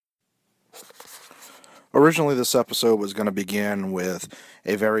Originally, this episode was going to begin with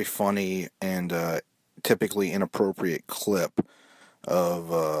a very funny and typically inappropriate clip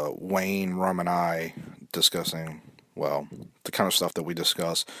of Wayne, Rum, and I discussing, well, the kind of stuff that we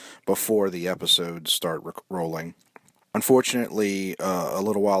discuss before the episodes start rolling. Unfortunately, a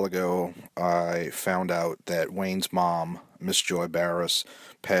little while ago, I found out that Wayne's mom, Miss Joy Barris,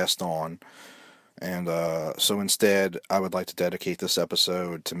 passed on. And so instead, I would like to dedicate this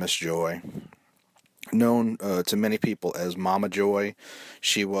episode to Miss Joy. Known to many people as Mama Joy,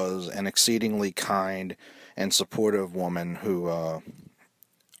 she was an exceedingly kind and supportive woman who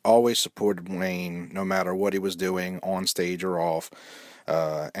always supported Wayne no matter what he was doing on stage or off.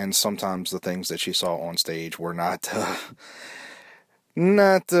 And sometimes the things that she saw on stage were not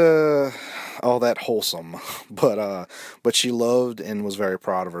all that wholesome, but she loved and was very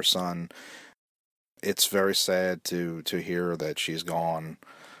proud of her son. It's very sad to hear that she's gone.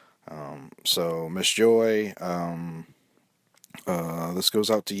 So Miss Joy, this goes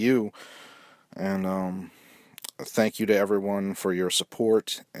out to you, and thank you to everyone for your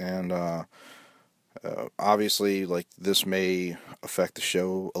support. And obviously, like, this may affect the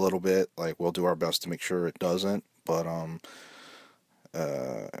show a little bit. Like, we'll do our best to make sure it doesn't. But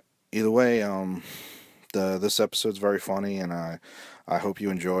either way, this episode's very funny, and I hope you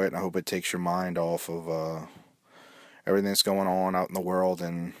enjoy it. And I hope it takes your mind off of everything that's going on out in the world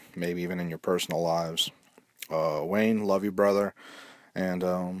and maybe even in your personal lives. Wayne, love you, brother. And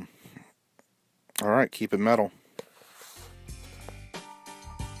all right, keep it metal.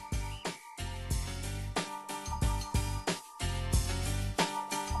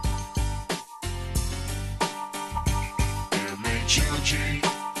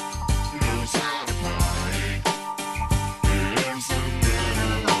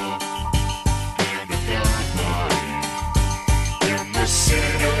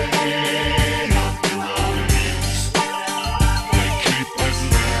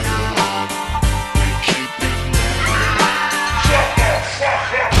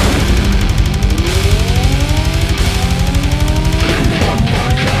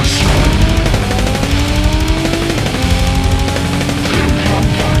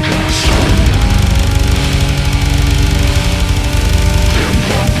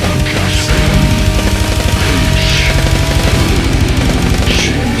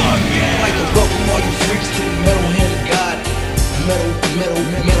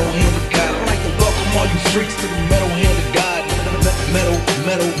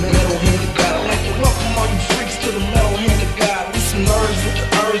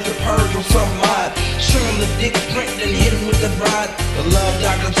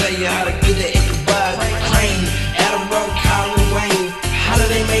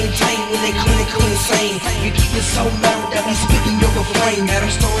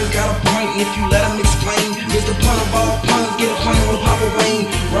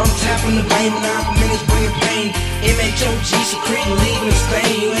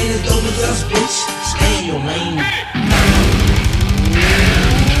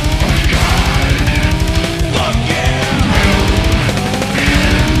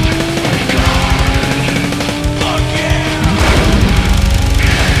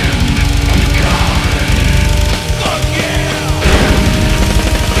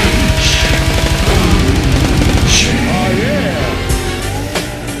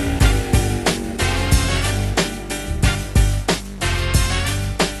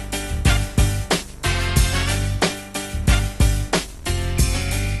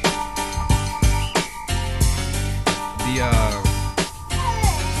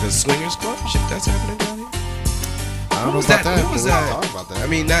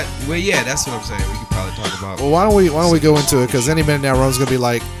 Yeah, that's what I'm saying. We could probably talk about. Well, why don't we go into it? Because any minute now, Ron's gonna be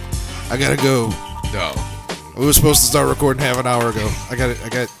like, "I gotta go." No, we were supposed to start recording half an hour ago. I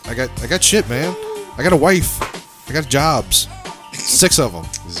got shit, man. I got a wife. I got jobs. 6 of them.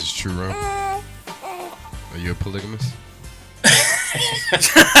 This is true, Ron. Are you a polygamist?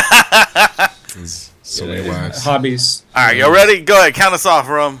 So many wives. Hobbies. All right, y'all ready? Go ahead, count us off,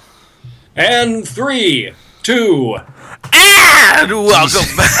 Rum. And 3, 2. And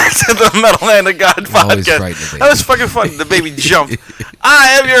welcome back to the Metal Hand of God podcast. That was fucking fun. The baby jumped.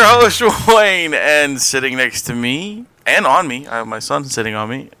 I am your host, Wayne, and sitting next to me and on me, I have my son sitting on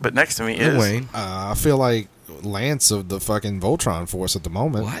me, but next to me is Wayne. I feel like Lance of the fucking Voltron Force at the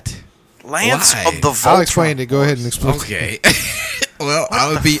moment. What? Lance Why? of the Voltron. I'll explain it. Go ahead and explain. Okay. Well,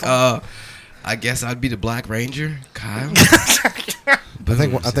 I would be. I guess I'd be the Black Ranger, Kyle. I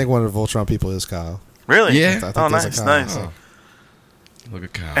think one of the Voltron people is Kyle. Really? Yeah. I think Oh, there's a nice, Kyle. nice. Oh. Look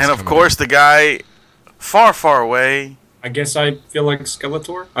at Kyle. And of course, the guy far, far away. I guess I feel like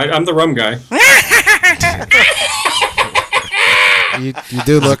Skeletor. I'm the rum guy. You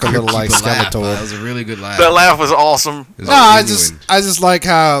do look a little like Keep a laugh. Skeletor. That was a really good laugh. That laugh was awesome. It was No, I genuine. just like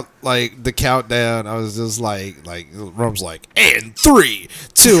how like the countdown. I was just like Rum's like, and 3,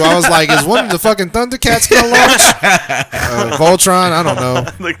 2. I was like, is one of the fucking Thundercats gonna launch? Voltron, I don't know.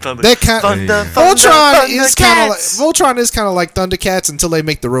 Like thunder. That kind Thunder, Voltron is kind of like Thundercats. Voltron is kind of like Thundercats until they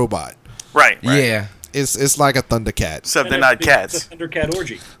make the robot. Right. Yeah. It's like a Thundercat. Except they're not cats. Thundercat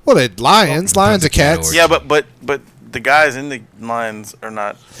orgy. Well, they're lions. Lions are cats. Thundercat Yeah, but the guys in the lions are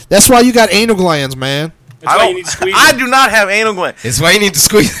not. That's why you got anal glands, man. That's why you need to squeeze I them. do not have anal gland. It's why you need to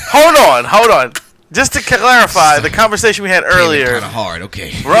squeeze. Hold on. Just to clarify the conversation we had earlier, Kind of hard.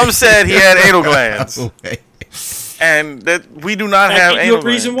 Okay. Rum said he had anal glands, Okay. and that we do not I have give you anal a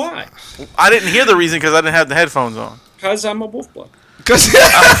reason glands. why. I didn't hear the reason because I didn't have the headphones on. Because I'm a wolf blood.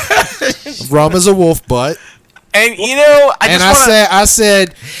 Rum is a wolf butt. And you know, I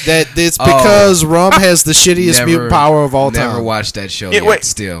said that it's because Rum has the shittiest mutant power of all time. Never watched that show Yeah, yet. wait,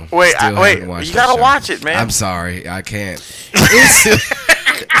 Still wait, haven't watched you that gotta show. watch it, man. I'm sorry, I can't.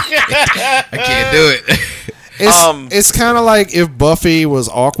 I can't do it. It's kind of like if Buffy was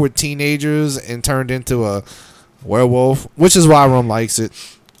awkward teenagers and turned into a werewolf, which is why Rum likes it.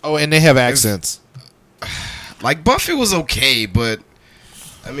 Oh, and they have accents. Like Buffy was okay, but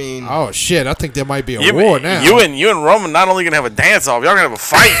I mean, Oh shit! I think there might be a war now. You and Rum are not only gonna have a dance off, y'all gonna have a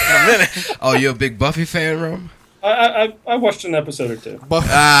fight in a minute. oh, you're a big Buffy fan, Rum? I watched an episode or two.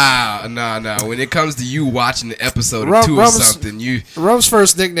 No. When it comes to you watching the episode or Rum- two or Rum's- something, you Rum's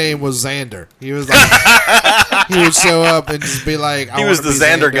first nickname was Xander. He was like, he would show up and just be like, He was the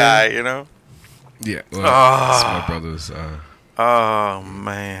Xander guy, you know. yeah. Well, that's my brother's Oh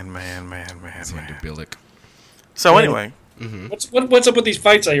man. Xander Billick. So anyway, What's up with these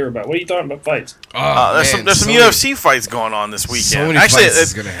fights I hear about? What are you talking about fights? there's some UFC fights going on this weekend. so many Actually, fights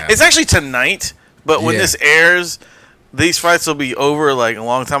is gonna happen. it's actually tonight. But when Yeah. this airs, these fights will be over like a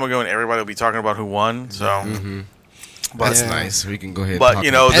long time ago, and everybody will be talking about who won. So, That's Yeah. nice. We can go ahead. But, and talk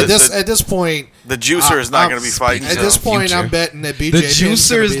you know, about At this point, the juicer is not I'm- going to be fighting. at so. this point, Future. I'm betting that BJ the Penn's gonna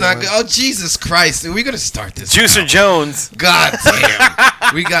juicer is be not the good. one. Oh Jesus Christ! We're gonna start this. Juicer now. Jones. God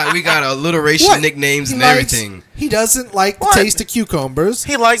damn. we got alliteration What? nicknames He and likes- everything. He doesn't like What? the taste of cucumbers.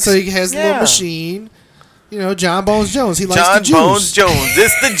 He likes- so he has a yeah. little machine. You know, John Bones Jones. He likes the John juice. Bones Jones.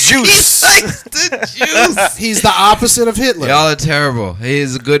 It's the juice. the juice. He's the opposite of Hitler. Y'all are terrible. He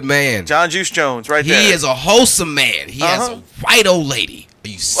is a good man. John Juice Jones, right there. He is a wholesome man. He has Uh-huh. a white old lady. Are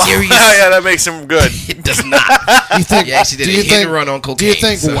you serious? yeah, that makes him good. It does not. You think? He actually did do a you hit think? and run on Do cocaine. you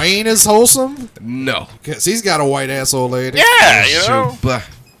think so- Wayne is wholesome? No. Because he's got a white asshole lady. Yeah, you Sure, know. but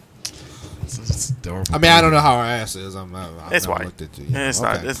it's adorable. I mean, I don't know how her ass is. I've It's never white. looked at you. Yeah, it's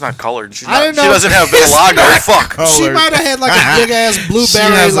Okay. not. It's not colored. She's I not, didn't she know- doesn't have vitiligo. Fuck. She might have had like a big ass She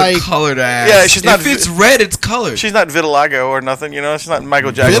blueberry, has like a colored ass. Yeah, she's not If it's red, it's colored. She's not vitiligo or nothing. You know, she's not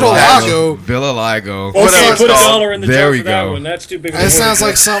Michael Jackson. Vitiligo. Vitiligo. Whatever Okay, it's put a called. dollar in the There jar we for that go. one. That's too big of a it word. sounds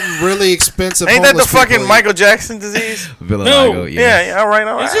like something really expensive. Ain't that the homeless fucking people Michael Jackson disease? Vitiligo. No. Yeah. All right.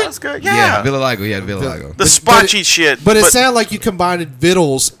 Is it? That's good. Yeah. Yeah. Vitiligo. Yeah, vitiligo. The But spotchy shit. But it sounded like you combined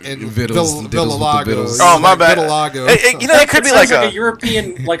vittles and Vittles and diddles with the Vitiligo. biddles. Oh, my bad. Vitiligo. You know, it could be Sounds like a.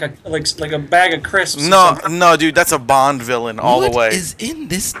 European, like a bag of crisps. or No, something. no, dude, that's a Bond villain all What the way. is in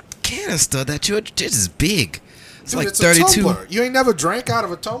this canister that you're just is big? It's Dude, like it's a 32. tumbler. You ain't never drank out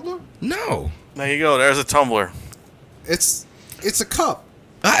of a tumbler? No. There you go. There's a tumbler. It's a cup.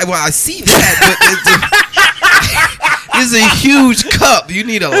 I see that, but it's a huge cup. You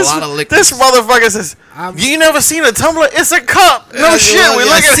need a lot of liquid. This motherfucker says, "You never seen a tumbler? It's a cup." No shit. We I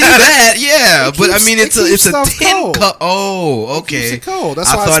looking see at it. that, yeah, It but I keeps- mean it it's a keeps stuff tin cold. cup. Oh, okay. keeps it cold. That's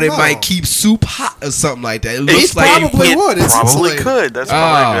I why thought it's it might metal. keep soup hot or something like that. It It looks like you probably put- would. It's Probably insulated. could. That's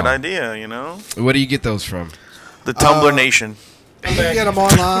probably Oh. a good idea. You know, Where do you get those from? the Tumbler Nation. You can get them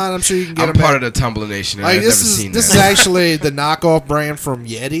online. I'm sure you can get I'm them. part of the Tumblr Nation. And Like I've this never is seen this that. is actually the knockoff brand from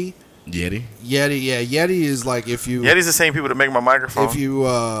Yeti. Yeti. Yeti, yeah, Yeti is like if you Yeah, these the same people that make my microphone. if you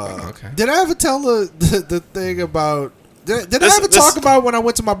Okay. Did I ever tell the thing about did This- I ever this- talk about when I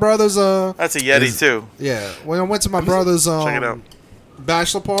went to my brother's That's a Yeti too. yeah, when I went to my brother's Check it out.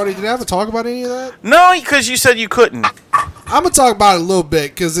 bachelor party? Did I ever talk about any of that? No, because you said you couldn't. I'm gonna talk about it a little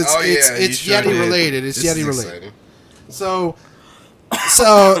bit because it's Oh, yeah, it's you sure Yeti did. related. It's This Yeti is related. exciting. So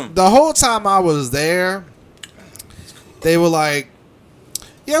the whole time I was there, they were like,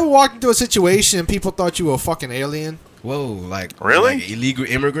 "You ever walked into a situation and people thought you were a fucking alien?" Whoa, like Really? like illegal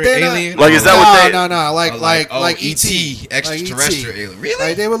immigrant They're not- alien? Like, is that what they- No, like Or like ET, ET, extraterrestrial like ET. alien. Really?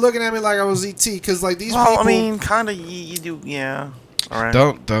 Like they were looking at me like I was ET because like these Well, people. I mean, kind of. You do, yeah. All right.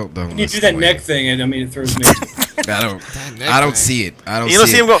 Don't. You do that neck thing, and I mean, it throws me. I don't see it. I don't. You don't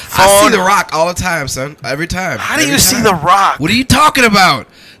see him go. I see The Rock all the time, son. Every time. How do you see The Rock? What are you talking about?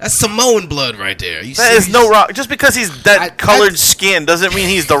 That's Samoan blood right there. That is no Rock. Just because he's that colored skin doesn't mean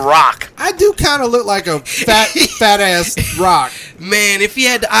he's The Rock. I do kind of look like a fat ass Rock. Man, if he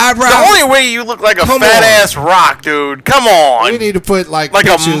had the eyebrows. The only way you look like a fat ass Rock, dude. Come on. We need to put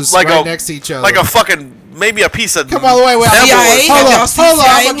pictures right next to each other. Like a fucking maybe a piece of. Come on, wait. Hold on.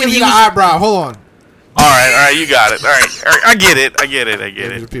 I'm gonna give you the eyebrow. Hold on. All right, you got it. All right, I get it.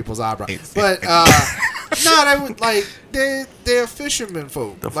 The people's eyebrow, but no, they would they're fishermen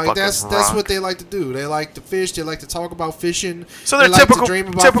folk. Like that's what they like to do. They like to fish. They like to talk about fishing. So they're like typical fishing.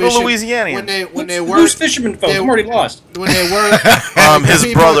 Louisianian. When they work, who's fishermen folk? I'm already lost. When they work, his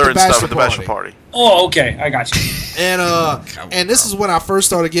brother and stuff at the bachelor party. Oh, okay, I got you. And this is when I first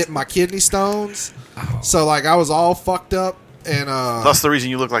started getting my kidney stones. So like I was all fucked up. And that's the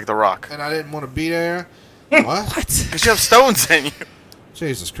reason you look like The Rock. And I didn't want to be there. What? Because you have stones in you.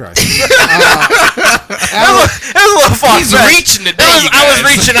 Jesus Christ. That was a little far. He's reaching today. I was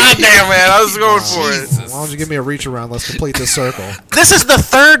reaching out there, man. I was going for it. Why don't you give me a reach around? Let's complete this circle. This is the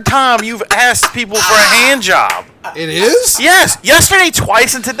third time you've asked people for a hand job. It is? Yes. Yesterday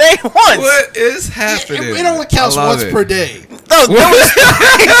twice and today once. What is happening? It only counts once per day. No, three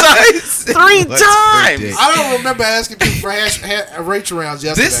times. I don't remember asking people for reach arounds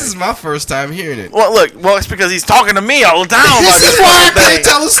yesterday. This is my first time hearing it. Well, it's because he's talking to me all the time. This is why I can't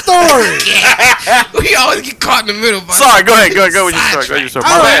tell a story. We always get caught in the middle. Sorry, go ahead. Go with your story.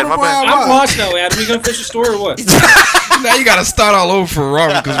 My bad. I'm lost now, Adam. You gonna fish a story or what? Now you gotta start all over for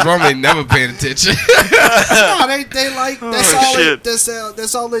Rum because Rum ain't never paying attention. No, they like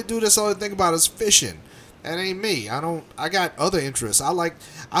that's all they do. That's all they think about is fishing. That ain't me. I got other interests. I like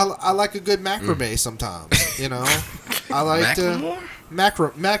a good macrame sometimes. You know, I like to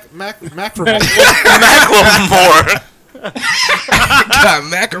macrame. Macklemore.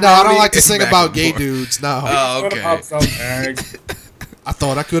 No, I don't like to sing about gay dudes. No. Oh, okay. I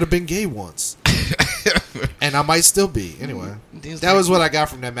thought I could have been gay once. And I might still be. Anyway, that was what I got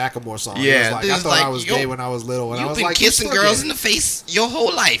from that Macklemore song. Yeah, I thought I was gay when I was little. And I was been kissing girls in the face your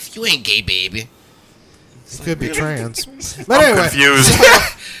whole life. You ain't gay, baby. It could be trans. But anyway. Confused.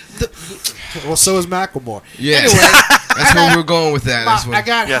 Well, so is Macklemore. Yeah. Anyway, that's where we're going with that. I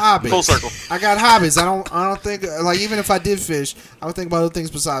got hobbies. Full circle. I got hobbies. I don't think even if I did fish, I would think about other things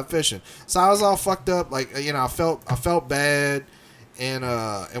besides fishing. So I was all fucked up. I felt bad.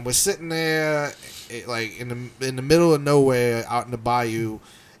 And we're sitting there, in the middle of nowhere, out in the bayou,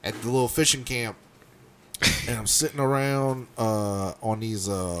 at the little fishing camp, and I'm sitting around on these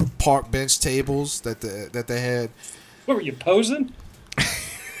park bench tables that they had. What were you posing?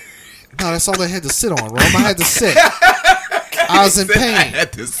 No, that's all they had to sit on, Rome. I had to sit. I was in pain. I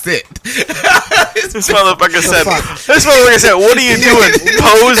had to sit. This motherfucker said, "What are you doing?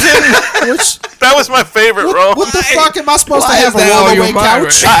 Posing?" That was my favorite, bro. What the fuck am I supposed to have a rollaway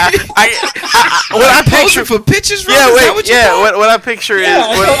couch? What I picture for pictures, What I picture is.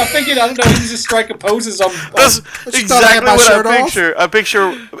 I'm thinking, I don't know, he's just striking poses on. That's exactly what I picture. I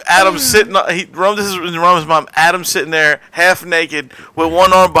picture Adam sitting. This is Rom's mom. Adam sitting there, half naked, with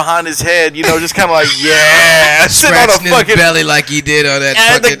one arm behind his head. You know, just kind of like, sitting on a fucking belly like he did on that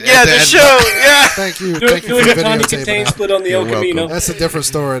fucking the show. Yeah. Thank you. Doing a Tony Contain split on the El Camino. That's a different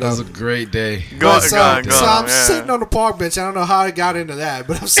story. That was a great day. So I'm sitting on the park bench. I don't know how I got into that,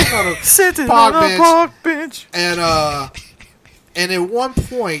 but I'm sitting on a park bench. And at one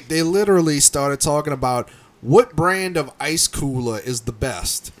point, they literally started talking about what brand of ice cooler is the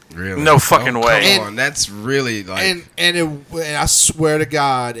best. Really? No fucking way. Come on, that's really like. And I swear to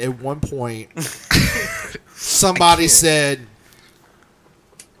God, at one point, somebody said,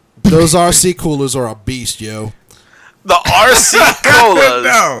 "Those RC coolers are a beast, yo." The RC colas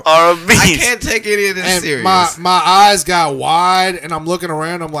are a beast. I can't take any of this serious. My eyes got wide, and I'm looking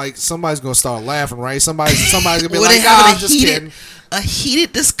around. I'm like, somebody's gonna start laughing, right? Somebody's gonna be like, "Nah, I'm just kidding." A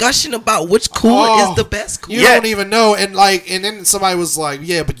heated discussion about which cooler is the best cooler. You don't even know, and then somebody was like,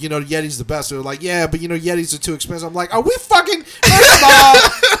 "Yeah, but Yeti's the best." They were like, "Yeah, but Yetis are too expensive." I'm like, "Are we fucking?"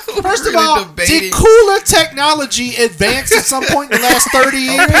 First of all, did cooler technology advance at some point in the last 30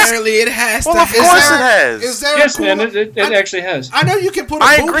 years? Apparently, it has. Well, of course it has. Is there yes, man, it actually has. I know you can put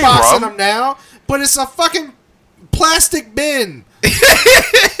a boot box in them now, but it's a fucking plastic bin.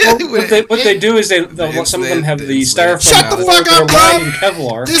 What they do is some of them have the styrofoam. Shut the fuck up, bro!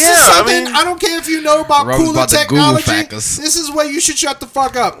 Kevlar. This is something I don't care if you know about cooler technology. This is where you should shut the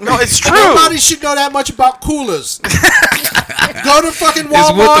fuck up. No, it's true. Nobody should know that much about coolers. Go to fucking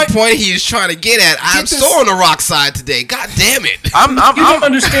Walmart. Is what the point he is trying to get at. I'm so on the rock side today. God damn it. You don't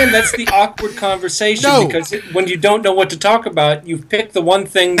understand. That's the awkward conversation because when you don't know what to talk about, you pick the one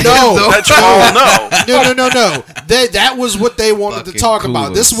thing. No. That was what they wanted fucking to talk about.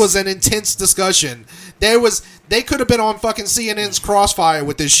 coolers. This was an intense discussion. They could have been on fucking CNN's Crossfire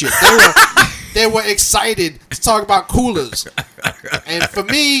with this shit. They were excited to talk about coolers. And for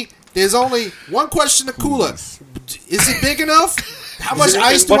me, there's only one question to cooler. Is it big enough? How much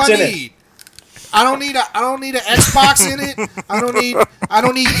ice do I need? I don't need an Xbox in it. I don't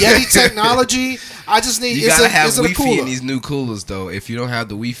need Yeti technology. I just need. You gotta have Wi-Fi Wi-Fi in these new coolers, though. If you don't have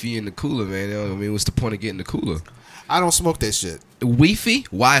the Wi-Fi in the cooler, man, I mean, what's the point of getting the cooler? I don't smoke that shit.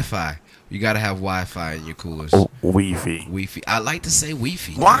 Wi-Fi. You gotta have Wi-Fi in your coolers. Wi-Fi. I like to say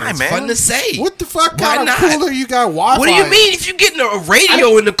Wi-Fi. Why, it's man? Fun to say. What the fuck Why kind not? of cooler you got Wi-Fi? What do you mean? If you're getting a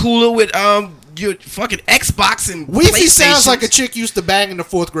radio in the cooler with your fucking Xbox and Wi-Fi sounds PlayStations. like a chick used to bang in the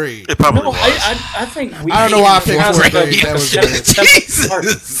 4th grade. It probably No, was. I think we. I don't know why I picked sounds fourth like grade. a- That was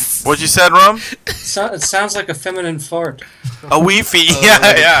Jesus. What you said, Rum? It sounds like a feminine fart. A Wi-Fi.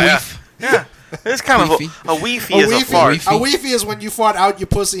 Yeah. It's kind of a Wi-Fi is a fart. A Wi-Fi is when you fart out your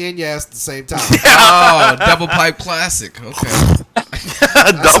pussy and your ass at the same time. Oh, double pipe classic. Okay.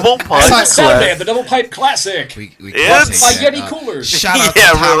 Double punch. That's Sunday, the double pipe classic. We It's- can't By take that. Yeti coolers. Shout out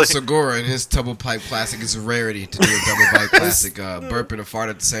Yeah, to Tom really. Segura and his double pipe classic. It's a rarity to do a double pipe classic. Burp and a fart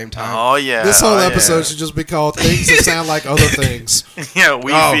at the same time. Oh yeah. This whole oh, episode should just be called Things That Sound Like Other Things. Yeah,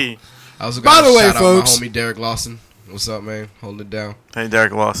 Wi-Fi. I was By going the to way, shout out folks- my homie Derek Lawson. What's up, man? Holding it down. Hey,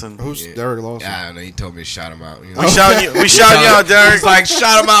 Derek Lawson. Who's Yeah. Derek Lawson? Yeah, I don't know. He told me to shout him out. You know? We shouting you. We shouting you out, Derek. He's like,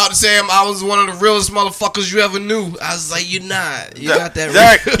 shout him out and say I was one of the realest motherfuckers you ever knew. I was like, you're not. You got that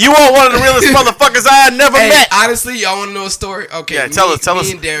Derek, real. you are one of the realest motherfuckers I had never Hey, met. honestly, y'all want to know a story? Okay, Yeah, tell us.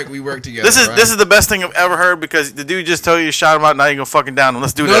 Me and Derek, we work together. This is right? this is the best thing I've ever heard because the dude just told you to shout him out. Now you're gonna fucking down him.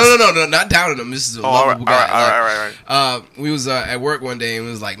 Let's do this. No, not downing him. This is a all right, lovable guy. all right. We was at work one day and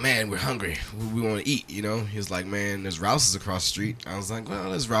we was like, man, we're hungry. We want to eat, you know? He was like, man, there's Rouse's across the street. I was like, well,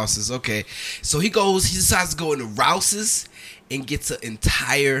 there's Rouse's. Okay. So he decides to go into Rouse's and gets an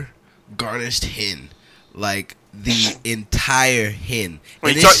entire garnished hen. Like, the entire hen.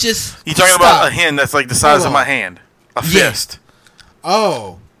 Wait, And you it's just... you talking about a hen that's like the size of my hand, a Yeah. fist.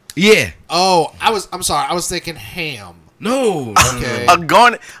 Oh. Yeah. I'm sorry. I was thinking ham. No. Okay. A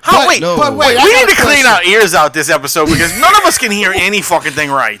garnet. But- Wait, no. but wait, I we got need a to clean question. our ears out this episode because none of us can hear any fucking thing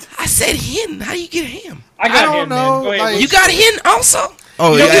right. I said hen. How you get ham? I got don't him, know, man. Go ahead. like- You got hen also?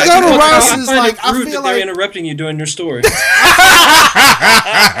 Oh, You yeah. go to I Rouse's, find like, it I rude feel that they're like interrupting you during your story.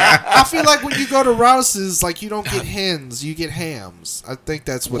 I feel like when you go to Rouse's, like, you don't get hens, you get hams. I think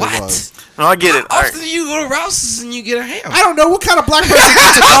that's what it was. No, I get it. All right. Often you go to Rouse's and you get a ham. I don't know what kind of black person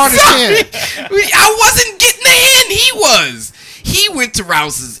gets a garnished hen. I wasn't getting a hen. He was. He went to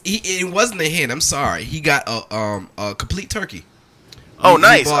Rouse's. It wasn't a hen. I'm sorry. He got a complete turkey. Oh, He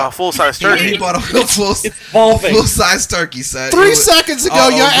nice. bought- Full size He turkey. bought a full evolving. size turkey, son. 3 seconds ago,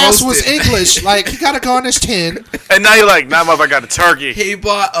 your ass was roasted. English. Like, he got a garnished hen. And now you're like, nah, motherfucker, I got a turkey. He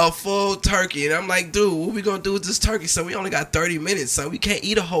bought a full turkey, and I'm like, dude, what we gonna do with this turkey? So we only got 30 minutes, so we can't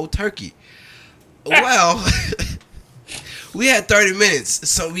eat a whole turkey. Well, we had 30 minutes,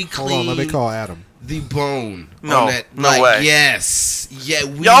 so we Hold cleaned on, let me call Adam. the bone. No, on that. no like, way. Yes, yeah.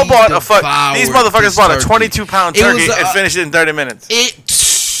 We Y'all bought a devoured These motherfuckers this bought a turkey. 22-pound It was turkey a- and finished it in 30 minutes.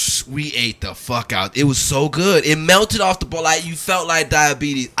 We ate the fuck out. It was so good. It melted off the bone. Like, you felt like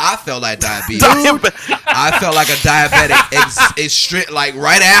diabetes. I felt like diabetes. I felt like a diabetic. Like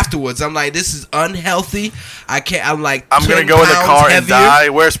right afterwards, I'm like, this is unhealthy. I can't. I'm like, I'm gonna 10 go in the pounds car and heavier. die.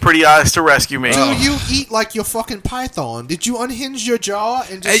 Where's Pretty Eyes to rescue me? Do you eat like your fucking python? Did you unhinge your jaw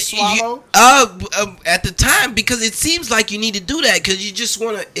and just swallow? At the time, because it seems like you need to do that because you just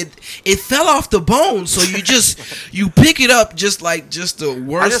want to. It fell off the bone, so you you pick it up just the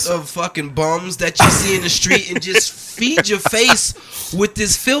worst of fucking bums that you see in the street and just feed your face with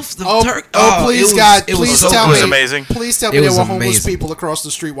this filth of turkey. Please, God, it was please so tell good. me. It was amazing. Please tell me It there was were homeless amazing. people across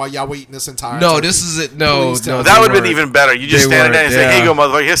the street while y'all were eating this entire No, turkey. this is it. No, Please tell no, me. That they would have been weren't. even better. You just They stand there and weren't, say, "Here you yeah. go,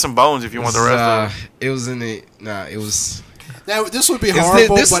 motherfucker. Here's some bones if you want the rest of it." It was in the. Nah, it was. This would be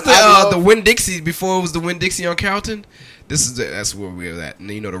horrible, This is but I love the Winn Dixie before it was the Winn Dixie on Carrollton. That's where we were at. And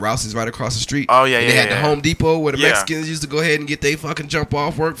you know the Rouse's right across the street. Oh, yeah, and yeah, They had yeah. the Home Depot where the Yeah. Mexicans used to go ahead and get their fucking jump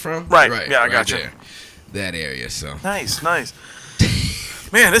off work from. Right. Yeah, I got you. there. That area. So Nice.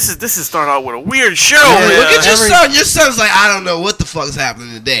 Man, this is starting out with a weird show. Yeah, man. look at your son. Your son's like, I don't know what the fuck's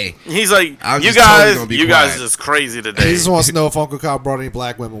happening today. He's like, I'm you just totally gonna guys, be you guys quiet. are just crazy today. He just wants to know if Uncle Kyle brought any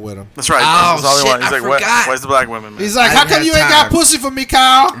black women with him. That's right. Oh, That's all he shit, wants. He's I like, forgot. where's the black women, man? He's like, I how didn't come you have ain't got time. pussy for me,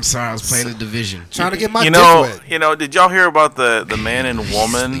 Kyle? I'm sorry, I was playing the division. Trying to get my you dick wet. know, did y'all hear about the man and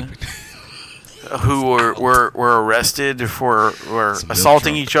woman who were arrested for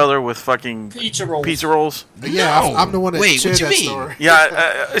assaulting each other with fucking Pizza rolls. pizza rolls? Yeah, No. I'm the one that Wait, shared what you that mean? story.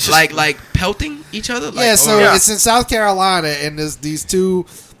 Yeah, it's just, Like pelting each other? Like, Yeah, so Yeah. it's in South Carolina, and there's these two,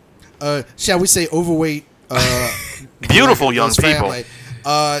 shall we say, overweight, beautiful young this people. family.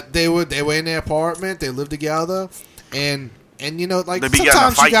 They were in their apartment. They lived together, and you know, like They be getting in a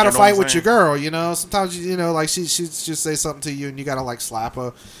sometimes fight, you gotta you know what fight I'm with your saying? girl. You know, sometimes you know, like she just say something to you, and you gotta like slap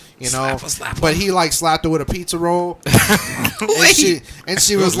her. You know, Slap her. but he like slapped her with a pizza roll, Wait. and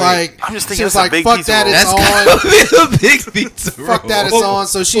she was like, I'm just thinking she was that's a like, big fuck pizza that, roll. it's That's on. kind of a big pizza Fuck that, it's roll. on.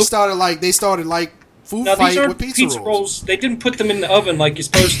 So she started like food Now, these fight aren't with pizza rolls. They didn't put them in the oven like you're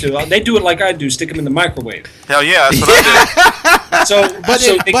supposed to. They do it like I do, stick them in the microwave. Hell yeah, that's what I So, But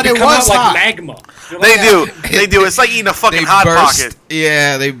so it- they but come it was out hot. like magma. They're do. like- They do. It's like eating a fucking They hot burst. pocket.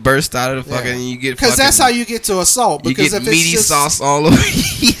 Yeah, they burst out of the fucking. And you get because that's how fucking- you get to assault. you Because get if it's meaty just, sauce all over.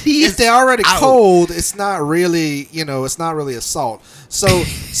 if they're already Ow. cold, it's not really, it's not really assault. So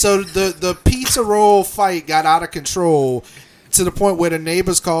the pizza roll fight got out of control to the point where the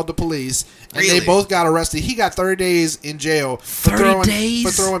neighbors called the police, and Really? they both got arrested. He got 30 days in jail for 30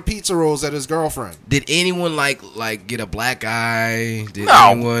 days? throwing pizza rolls at his girlfriend. Did anyone like get a black eye? Did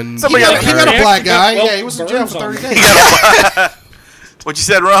No. anyone? Somebody get got- He He got a actually black got guy. well Yeah, he was in jail burns for on 30 him. days. What you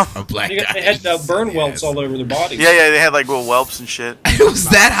said, Ron? a black They guy. had burn welts all over their bodies. Yeah, they had like little whelps and shit. It was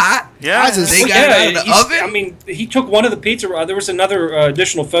that hot. Yeah, I just- They Well, got it out of the he's- oven? I mean, he took one of the pizza. There was another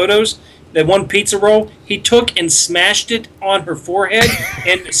additional photos. That one pizza roll he took and smashed it on her forehead,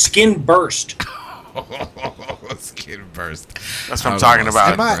 and skin burst. Skin burst. that's what I'm talking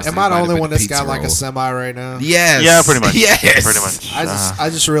about. Am I the only one that's got like a semi right now? Yes. Yeah, pretty much. Yes. Pretty much. I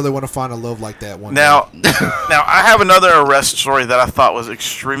just really want to find a love like that one. Now, now I have another arrest story that I thought was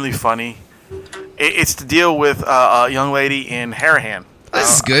extremely funny. It's to deal with a young lady in Harahan.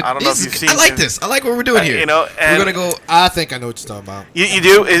 This is good. I don't know if This you've is seen. good. I like this. I like what we're doing here. You know, we're and gonna go. I think I know what you're talking about. You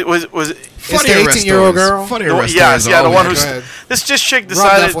do? It was Funny the arrest 18-year-old stories. girl? Funny the, arrest yes, stories. yeah, the always one good. who's Go ahead. this just chick Rob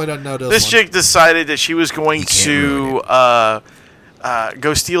decided. definitely doesn't know this This one. chick decided that she was going can't ruin to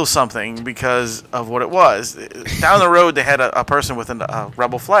go steal something because of what it was. Down the road, they had a person with a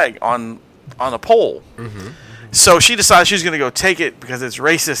rebel flag on a pole. Mm-hmm. So she decided she was going to go take it because it's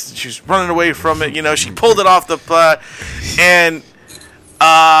racist. She's running away from it. You know, she pulled it off the and.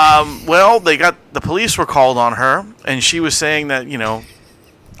 Well, the police were called on her, and she was saying that,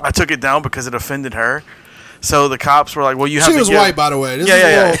 I took it down because it offended her. So the cops were like, well, you have She to was give... white, by the way. This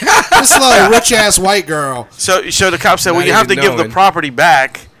Yeah, is this little rich ass white girl. So the cops said, well, Not you have to even give the knowing. property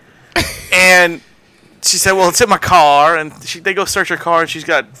back. And she said, well, it's in my car. And they go search her car, and she's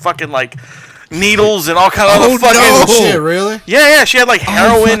got fucking, like, needles and all kind of other fucking... Oh shit, really? Yeah, she had, like,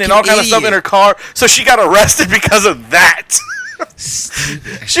 heroin and fucking all kind of stuff in idiot. her car. So she got arrested because of that.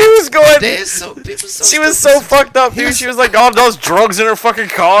 She was going... She was so fucked up, dude. She was like all those drugs in her fucking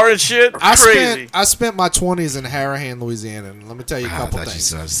car and shit. Crazy. I spent my 20s in Harahan, Louisiana, and let me tell you a I couple thought you things.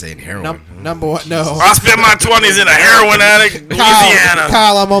 started saying heroin. Number one, no. I spent my 20s in a heroin addict, Louisiana.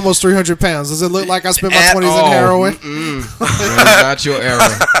 Kyle, I'm almost 300 pounds. Does it look like I spent my At 20s all. in heroin? That's not your era.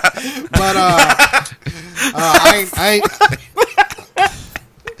 But I ain't.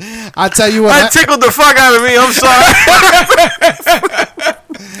 I tell you what. That tickled the fuck out of me. I'm sorry.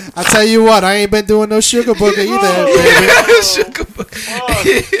 I tell you what. I ain't been doing no sugar booger either, baby.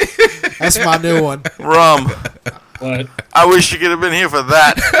 That's my new one. Rum. But I wish you could have been here for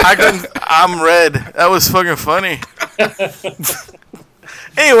that. I couldn't. I'm red. That was fucking funny.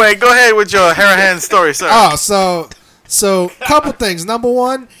 Anyway, go ahead with your Harahan story, sir. Oh, so couple things. Number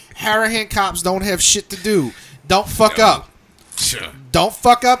one, Harahan cops don't have shit to do. Don't fuck up. Sure. Don't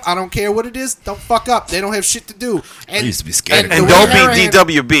fuck up. I don't care what it is. Don't fuck up. They don't have shit to do. And, I used to be scared of And the don't way be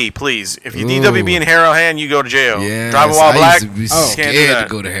Harahan- DWB, please. If you Ooh. DWB in Harahan, you go to jail. Yeah. Driving while black, I used to be Oh. scared can't do that. to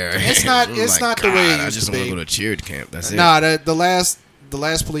go to Harry. It's not- I'm it's not the way it God, I used just to want be. to go to cheer camp. That's it. Nah, the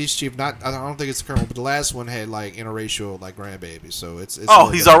last police chief, I don't think it's the current one, but the last one had like interracial like grandbabies. So it's a Oh, little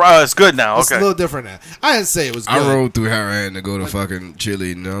he's different. all right. It's good now. It's a Okay. little different now. I didn't say it was good. I rode through Harran to go to fucking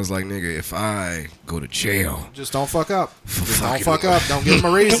Chile, and I was like, nigga, if I go to jail, Just don't fuck up. Just don't fucking fuck up. Don't give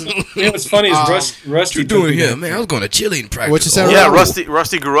them a reason. you know what's funny is Rusty. what you took doing me here, there. man? I was going to Chile in practice. What you said, Yeah, Oh.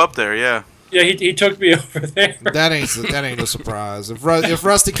 Rusty grew up there. Yeah. Yeah, he took me over there. That ain't a surprise. If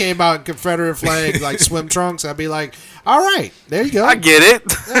Rusty came out in Confederate flag like swim trunks, I'd be like, all right, there you go. I get it.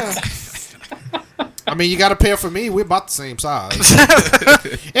 Yeah. I mean, you got a pair for me. We're about the same size.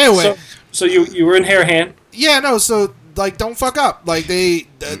 Anyway, so you were in Harahan. yeah, no. So like, don't fuck up. Like they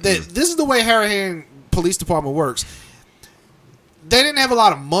this is the way Harahan Police Department works. They didn't have a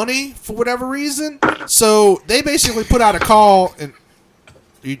lot of money for whatever reason, so they basically put out a call and.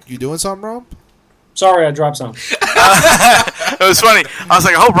 You doing something, Rum? Sorry, I dropped something. It was funny. I was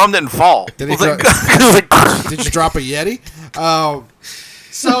like, I hope Rum didn't fall. Did I he was like, Did you drop a Yeti?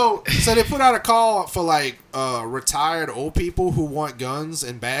 So they put out a call for like retired old people who want guns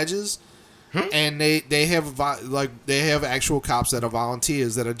and badges, and they have actual cops that are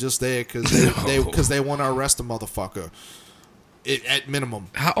volunteers that are just there because they want to arrest a motherfucker. At minimum.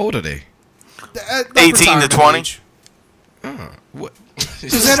 How old are they? 18 to 20. What? They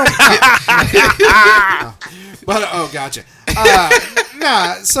don't, but gotcha.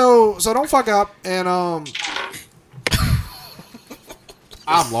 Nah, so don't fuck up, and I'm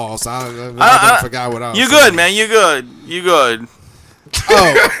lost. I forgot what I was. You saying. good, man? You good?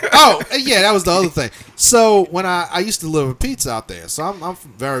 Oh, yeah, that was the other thing. So when I used to live with Pizza out there, so I'm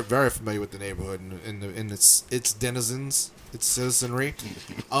very very familiar with the neighborhood and its denizens, its citizenry.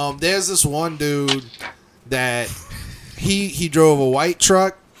 There's this one dude that. He drove a white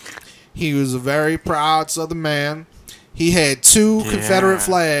truck. He was a very proud Southern man. He had 2 Confederate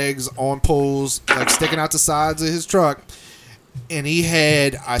flags on poles, like sticking out the sides of his truck. And he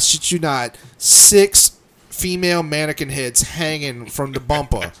had, I shit you not, 6 female mannequin heads hanging from the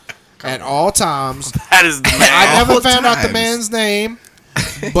bumper at all times. That is the man. I never found out the man's name,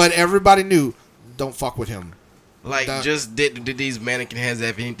 but everybody knew, don't fuck with him. Like, just did these mannequin heads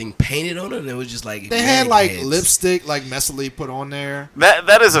have anything painted on it? And it was just like they had like heads. lipstick, like messily put on there.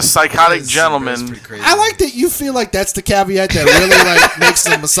 That is a psychotic gentleman. I like that you feel like that's the caveat that really like makes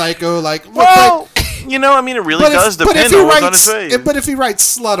him a psycho. Like, well, you know, I mean, it really does depend on what's on his face. But if he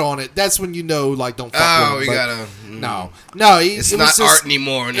writes "slut" on it, that's when you know, like, don't fuck with him. We gotta. No, it's not just art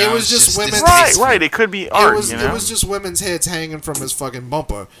anymore. Now. It was just women. Right. It could be art. It was just women's heads hanging from his fucking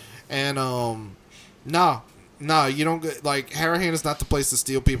bumper, and No, you don't get, like, Harahan is not the place to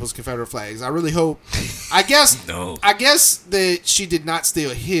steal people's Confederate flags. I really hope. I guess. No. I guess that she did not steal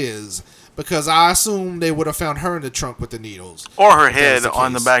his because I assume they would have found her in the trunk with the needles or her head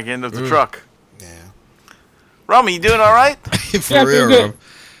on the back end of the truck. Yeah. Rami, you doing all right? For real, Rum.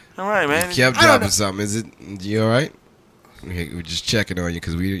 All right, man. You kept dropping something. Is it? You all right? We're just checking on you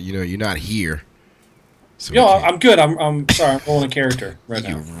because you're not here. So I'm good. I'm sorry. I'm rolling a character right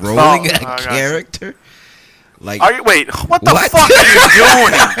now. Rolling a character. Like, wait, what the fuck are you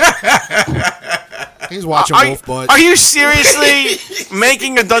doing? He's watching Wolf Butt. Are you seriously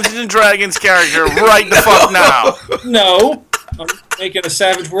making a Dungeons and Dragons character right the fuck now? No, I'm making a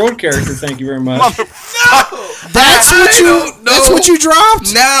Savage World character. Thank you very much. That's what you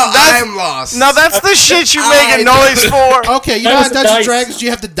dropped. Now I'm lost. Now that's the shit you make a noise for. Okay, you know how Dungeons and Dragons you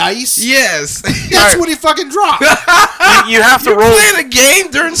have the dice. Yes, that's what he fucking dropped. You have to roll. Playing a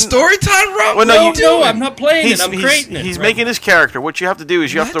game during story time, Rob? Well, no, I'm not playing it. I'm creating it. He's making his character. What you have to do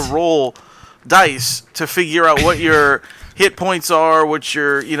is you have to roll dice to figure out what your hit points are, what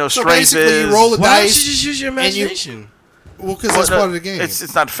your strength is. You roll the Why dice. don't you just use your imagination? Well, because that's part of the game.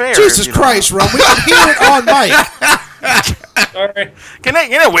 It's not fair. Jesus Christ, Ron. We can hear it on mic. Sorry. Can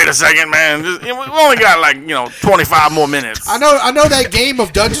I wait a second, man? We only got 25 more minutes. I know that game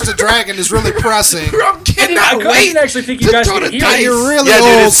of Dungeons and Dragons is really pressing. I cannot I didn't actually think you guys could hear it. You're really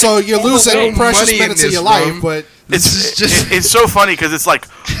old, so you're losing precious minutes of your life. But it's so funny because it's like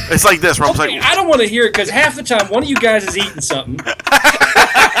this. Where Okay, I don't want to hear it because half the time one of you guys is eating something.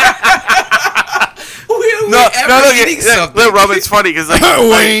 Look, Rob, it's funny because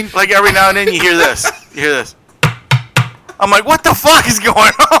like every now and then you hear this. I'm like, what the fuck is going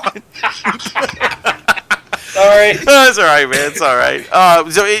on? Sorry. That's all right, man. It's all right.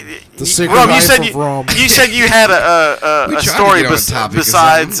 The secret Rob, life of Rome. You said you had a story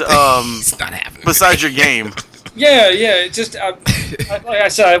besides besides your game. Yeah. It's just like I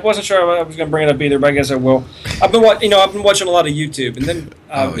said, I wasn't sure I was going to bring it up either, but I guess I will. I've been watching a lot of YouTube, and then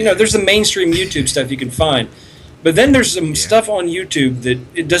there's the mainstream YouTube stuff you can find, but then there's some stuff on YouTube that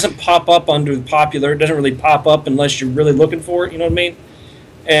it doesn't pop up under the popular. It doesn't really pop up unless you're really looking for it. You know what I mean?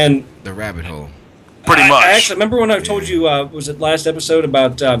 And the rabbit hole. Pretty much. I actually remember when I told you was it last episode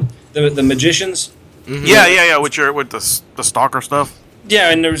about the magicians? Mm-hmm. Yeah. With the stalker stuff.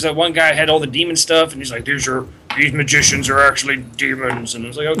 Yeah, and there was that one guy had all the demon stuff, and he's like, "These magicians are actually demons," and I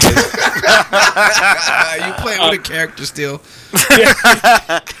was like, "Okay." You playing with a character still?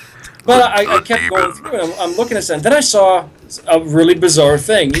 But I kept going through it. I'm looking at that. And then I saw a really bizarre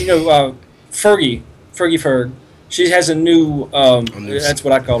thing. You know, Fergie Ferg. She has a new. That's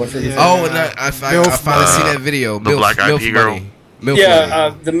what I call her. Fergie. Yeah. Oh, and I finally see that video. The Black Eyed Pea girl.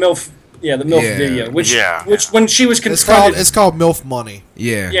 MILF the MILF. Yeah, the MILF video. Which when she was It's confronted. called MILF Money.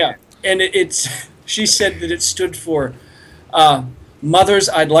 Yeah. Yeah, and it's. She said that it stood for, mothers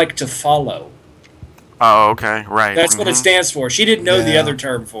I'd like to follow. Oh, okay, right. That's what it stands for. She didn't know the other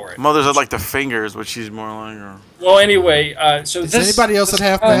term for it. Mothers are like the fingers, which she's more like. Or... Well, anyway, so Is anybody else at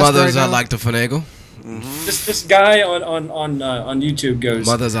half mast Mothers right I now? like to finagle. This guy on YouTube goes.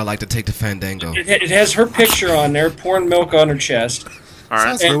 Mothers I like to take the fandango. It has her picture on there, pouring milk on her chest, All right.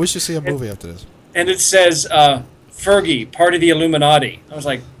 Sounds good. We should see a movie after this. and it says Fergie, part of the Illuminati. I was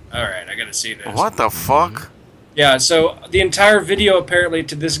like, all right, I got to see this. What the fuck? Yeah, so the entire video apparently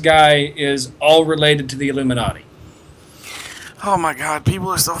to this guy is all related to the Illuminati. Oh my god, people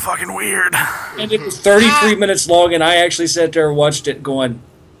are so fucking weird. And it was 33 minutes long, and I actually sat there and watched it going,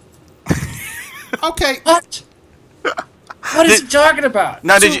 Okay. what? What is he talking about?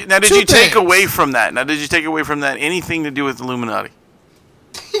 Now, did two you take things. away from that? Now, did you take away from that anything to do with Illuminati?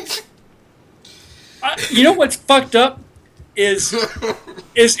 You know what's fucked up is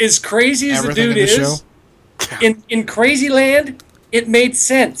as crazy as Everything the dude in the is. In Crazy Land, it made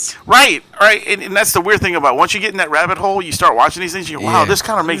sense. Right. And that's the weird thing about it. Once you get in that rabbit hole, you start watching these things. You go, wow, Yeah. this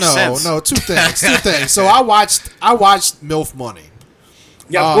kind of makes sense. No, two things. So I watched MILF Money.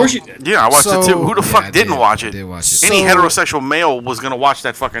 Yeah, of course you did. Yeah, I watched So- it too. Who the Yeah, fuck I didn't did. watch I it? did watch it. Any So- heterosexual male was gonna watch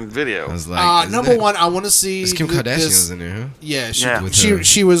that fucking video. I was like, isn't Number that- one, I want to see. It's Kim th- Kardashian this- was in there, huh? Yeah, Yeah. With she her-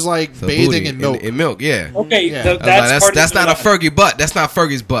 she was like The bathing booty in milk. In milk, yeah. Okay, Yeah. I was like, that's part that's of not a the- Fergie butt. That's not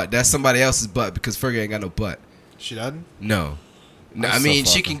Fergie's butt. That's somebody else's butt because Fergie ain't got no butt. She doesn't. No. No, That's I mean,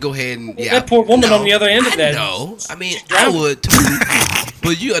 so she fucking- can go ahead and That poor woman on the other end of that. No, I mean, I would too.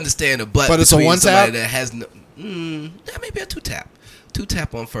 But you understand a butt. But it's a between one somebody tap? that has no. That may be a 2-tap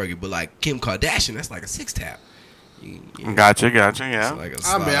on Fergie, but like Kim Kardashian, that's like a 6-tap. Gotcha, yeah. It's like a I'll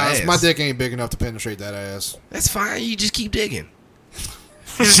slide be honest, ass. my dick ain't big enough to penetrate that ass. That's fine. You just keep digging.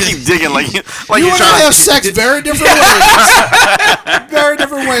 You just keep digging like You you're and I trying have to. sex very different ways. Very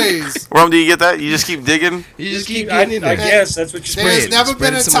different ways. Rum, do you get that? You just keep digging. You just keep I, getting in I there. guess that's what you're There's Spread- never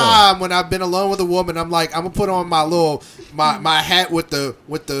spread been a some more. time when I've been alone with a woman. I'm like, I'm gonna put on my little my hat with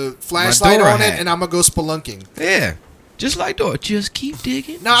the flashlight Dora on it, hat. and I'm gonna go spelunking. Yeah. Just like Dora. Just keep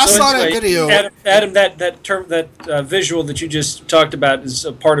digging. Now I So saw that anyway, video. Adam, that term, that visual that you just talked about is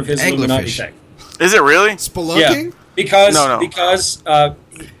a part of his Illuminati Anglerfish. thing. Is it really? Spelunking. Yeah, because No.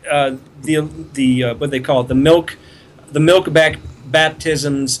 the what they call it, the milk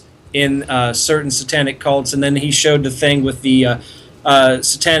baptisms in certain satanic cults, and then he showed the thing with the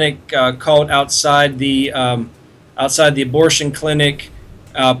satanic cult outside the abortion clinic.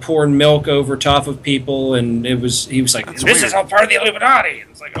 Pouring milk over top of people, and he was like, That's "This weird. is all part of the Illuminati." And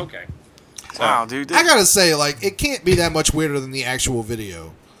it's like, okay, Wow, dude. I gotta say, like, it can't be that much weirder than the actual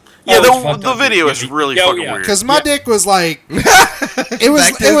video. Yeah, Oh, it's fucked the up. video Yeah, is really yeah, fucking yeah. weird. Because my dick was like, it was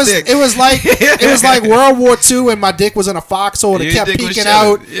Back to his dick. it was like World War II, and my dick was in a foxhole, and it Your kept dick was peeking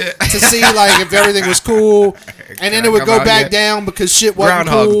showing. out Yeah. to see like if everything was cool, and then it would Come go out back yet? down because shit wasn't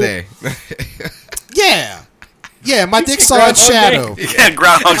Groundhog cool. Day. Yeah, my dick saw its Groundhog shadow. Yeah,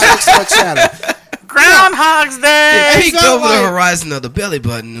 Groundhog's My dick saw its shadow. Groundhog's Day. It Peeked felt over the like- horizon of the belly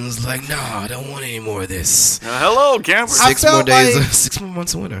button and was like, "No, I don't want any more of this." Hello, camper. I 6 more felt days, like- 6 more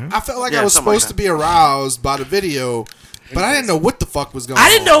months of winter. Huh? I felt like Yeah, I was something like supposed to be aroused by the video, but I didn't know what the fuck was going on. I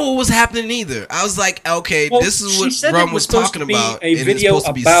didn't know what was happening either. I was like, "Okay, Well, this is she what said Rum it was supposed talking to be about. a and it's video supposed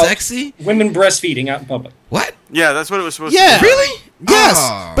to be about sexy." women breastfeeding out in public. What? Yeah, that's what it was supposed Yeah. to be. Really? Yes,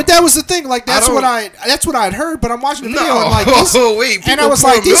 Oh. but that was the thing. Like that's don't- what I'd heard. But I'm watching the video No. and like, these, Wait, and I people was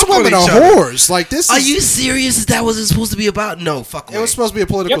pour like, these milk on women are each other. whores. Like this. Are is, you serious? Is that what it's supposed to be about? No, fuck. It was supposed to be a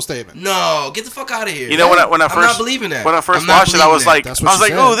political Yep. statement. No, get the fuck out of here. You know when I I'm first not believing that. when I first I'm not watched it, I was believing like, that. That's what she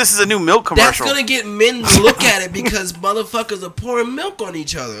said. oh, this is a new milk That's commercial. gonna get men to look at it because motherfuckers are pouring milk on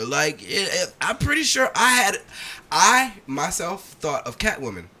each other. Like, I'm pretty sure I myself thought of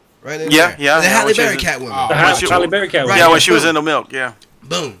Catwoman. Right in Yeah, there. yeah, The yeah, Halle when she Berry was- Catwoman. The When she- Halle Berry cat. Right. yeah, when she was boom. in the milk. Yeah.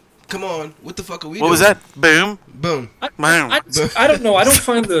 Boom. Come on. What the fuck are we doing? What was that? Boom. Boom. Boom. I don't know. I don't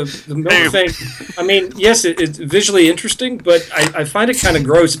find the milk thing. I mean, yes, it's visually interesting, but I find it kind of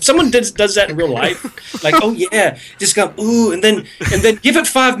gross. If someone does that in real life, like, oh yeah, just go ooh, and then give it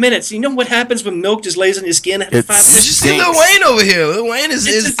 5 minutes. You know what happens when milk just lays on your skin after 5 Did you minutes? see Lil Wayne over here? Lil Wayne is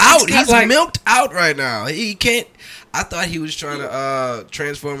It's out. got He's like- milked out right now. He can't. I thought he was trying to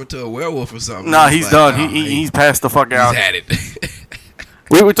transform into a werewolf or something. Nah, I was he's like, done. nah, He's passed the fuck out. he's had it.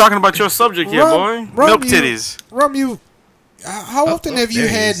 We were talking about your subject here, boy. Rum, Milk you- titties. Rum, How often have you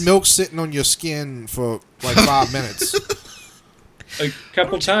had milk sitting on your skin for like 5 minutes? A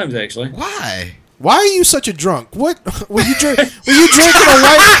couple times, actually. Why? Why are you such a drunk? What were you drinking a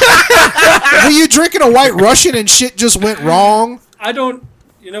white? Were you drinking a White Russian and shit just went wrong? I don't.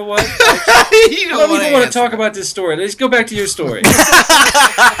 You know what? I don't even want to talk about this story. Let's go back to your story.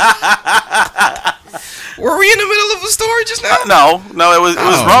 Were we in the middle of a story just now? No, it was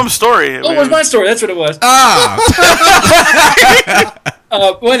Rum's story. Oh, it was my story. That's what it was.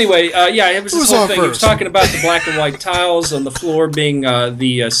 Well, anyway, it was this whole thing. He was talking about the black and white tiles on the floor being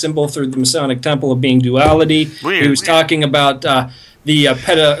the symbol through the Masonic temple of being duality. Weird. He was talking about the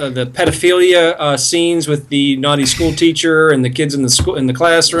pedophilia scenes with the naughty school teacher and the kids in the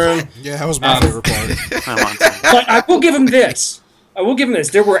classroom. Yeah, that was my favorite part. But I will give him this.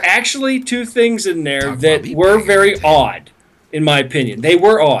 There were actually two things in there that were very odd, in my opinion. They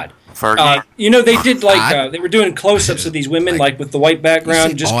were odd. They did they were doing close-ups of these women, like with the white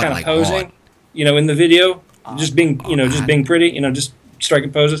background, just kind of posing. Odd. In the video, just being pretty, just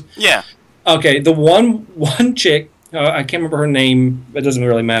striking poses. Yeah. Okay, the one chick, I can't remember her name. It doesn't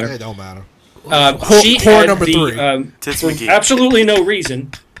really matter. It don't matter. She had number 3. For absolutely no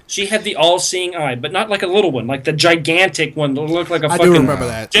reason. She had the all-seeing eye, but not like a little one, like the gigantic one that looked like a fucking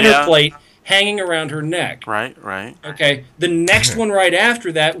dinner plate hanging around her neck. Right. Okay. The next one right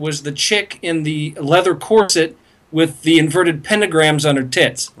after that was the chick in the leather corset with the inverted pentagrams on her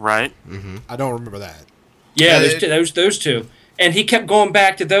tits. Right. Mm-hmm. I don't remember that. Yeah, those two. And he kept going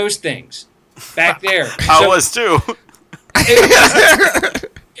back to those things. Back there. I was too.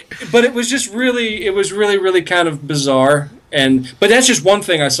 But it was really, really kind of bizarre. But that's just one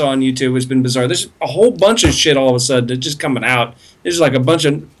thing I saw on YouTube has been bizarre. There's a whole bunch of shit all of a sudden that's just coming out. There's like a bunch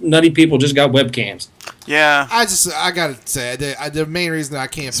of nutty people just got webcams. Yeah. I gotta say the main reason that I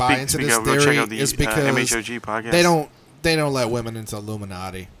can't buy into this theory is because MHOG podcast. they don't let women into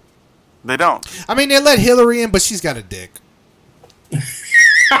Illuminati. They don't. I mean, they let Hillary in, but she's got a dick. So,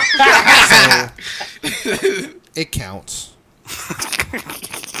 it counts.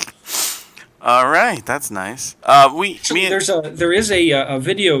 All right, that's nice. There is a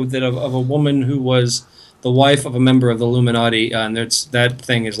video that of a woman who was the wife of a member of the Illuminati, and that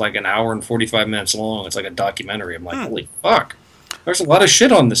thing is like an hour and 45 minutes long. It's like a documentary. I'm like, holy fuck! There's a lot of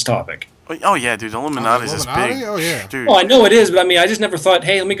shit on this topic. Oh yeah, dude, the Illuminati's is big. Oh yeah, dude. Oh, I know it is, but I mean, I just never thought,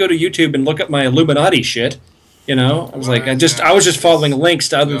 hey, let me go to YouTube and look up my Illuminati shit. I was like, I was just following links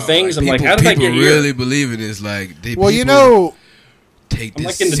to other things. I'm like, how did I get here? People really believe in this, like, take I'm this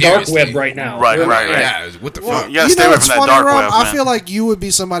like in the dark web right now. Right. Yeah, what the fuck? You gotta stay away from that dark web, man. I feel like you would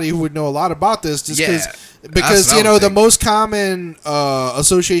be somebody who would know a lot about this, just because the most common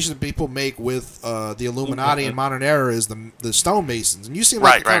association that people make with the Illuminati in modern era is the stonemasons, and you seem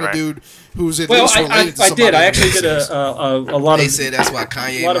like the kind of dude who's at least related to somebody. I actually did a lot of. They said that's why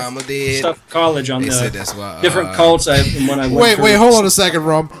Kanye mama did stuff in college on different cults. Wait, hold on a second,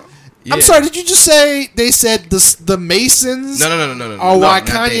 Rum. Yeah. I'm sorry. Did you just say they said the Masons? No. Oh, why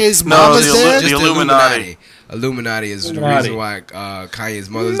Kanye's mama's dead? The Illuminati. Illuminati is the reason why Kanye's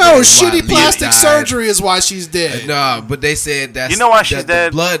mother's dead. No, shitty plastic surgery is why she's dead. No, but they said that's why she's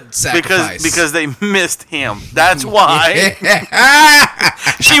dead. Blood sacrifice. Because they missed him. That's why.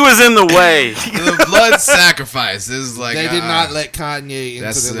 She was in the way. The blood sacrifice is like they did not let Kanye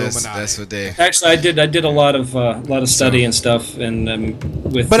into the Illuminati. That's what they. Actually, I did a lot of study and stuff, and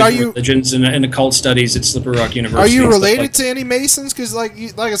with religions and occult studies at Slippery Rock University. Are you related to any Masons? Because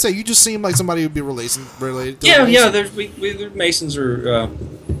like I said, you just seem like somebody who'd be related. Yeah. There's Masons are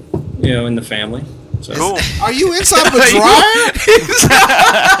in the family. So. Cool. Are you inside of a dryer?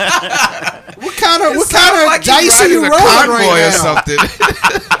 What kind of dice are you rolling right now? Or something.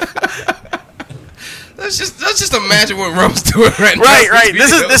 Let's just imagine what Rum's doing right now. Right.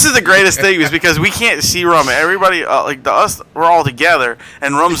 This is the greatest thing is because we can't see Rum. Everybody we're all together,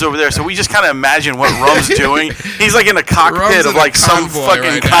 and Rum's over there, so we just kind of imagine what Rum's doing. He's like in a cockpit of like some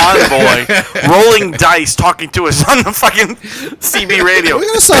fucking convoy, rolling dice, talking to us on the fucking CB radio. We're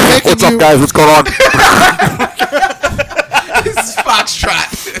gonna start making What's up, guys? What's going on? This is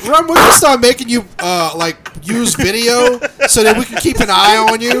Foxtrot. Rum, we're gonna start making you use video so that we can keep an eye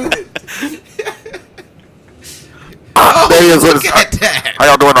on you. Oh, look at that. How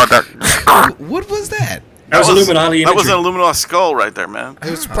y'all doing out there? What was that? That was Illuminati. That was an Illuminati skull right there, man.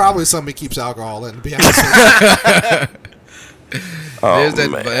 It's probably somebody keeps alcohol in, to be honest with you.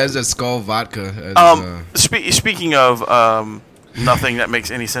 There's that skull vodka. Speaking of nothing that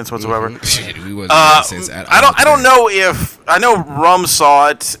makes any sense whatsoever. Shit, we wasn't making sense at all. I don't know if I know Rum saw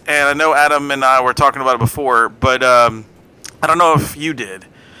it, and I know Adam and I were talking about it before, but I don't know if you did.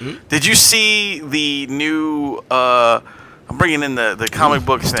 Did you see the new I'm bringing in the comic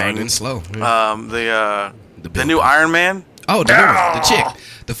book Starting thing. in slow. The new Iron Man. Oh, the woman, the chick,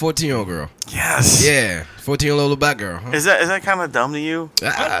 the 14-year-old girl. Yes. Yeah, 14-year-old little black girl. Huh? Is that kind of dumb to you?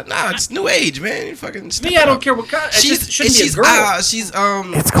 Nah, it's new age, man. You fucking Me, I don't care what kind. It shouldn't be a girl.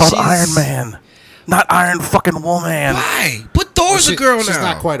 It's called Iron Man, not Iron fucking Woman. Why? But Thor's a girl now. She's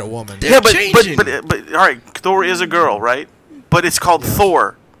not quite a woman. They're but changing. but all right, Thor is a girl, right? But it's called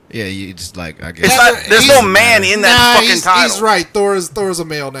Thor. Yeah, you just like I guess. It's not. There's no man in that fucking title. He's right. Thor's a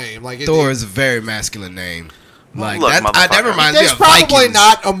male name. Like Thor is a very masculine name. Like Look, that reminds me there's of probably Vikings.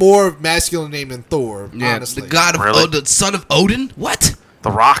 not a more masculine name than Thor. Yeah, honestly. the god of the son of Odin. What?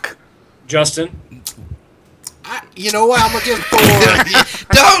 The Rock. Justin. You know what? I'm gonna give Thor.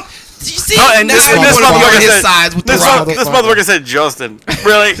 Don't. You see, No, and now this you motherfucker on his said- side with the This rock. motherfucker said Justin.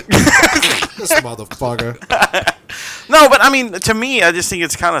 Really? This motherfucker. No, but I mean, to me, I just think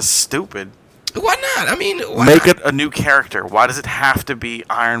it's kind of stupid. Why not? I mean, why Make not? it a new character. Why does it have to be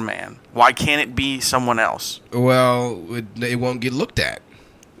Iron Man? Why can't it be someone else? Well, it won't get looked at.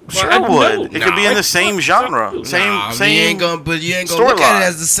 Sure I it know. would. It could be in the same genre. Same. You ain't gonna look at storyline. it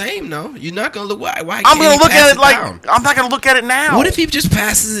as the same. No, you're not gonna look. Why? I'm can't gonna he look pass at it like down? I'm not gonna look at it now. What if he just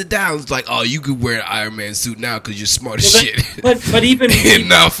passes it down? It's like, oh, you could wear an Iron Man suit now because you're smart as shit. But even and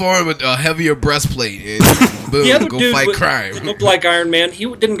now form a heavier breastplate and boom, the other go dude fight crime. looked like Iron Man. He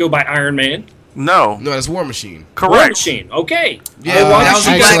didn't go by Iron Man. No. No, that's War Machine. War Correct. Machine. Okay. Yeah, War that was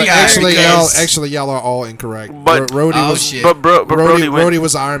a Machine. black guy Actually, y'all are all incorrect. But- Rhodey Oh, was shit. But Brody went. Rhodey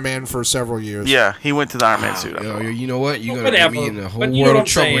was Iron Man for several years. Yeah, he went to the Iron Man suit. I Yo, thought. you know what? You're gonna Whatever. get me in a whole But you know world what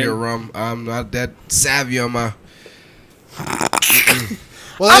of trouble I'm here, saying. Rum. I'm not that savvy on my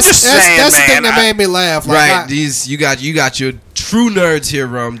Well, I'm that's, just that's, saying, that's the thing man, that made me laugh. Like, right. These you got your true nerds here,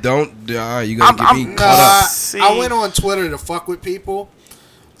 Rum. Don't you gonna get me I'm- caught up? See. I went on Twitter to fuck with people.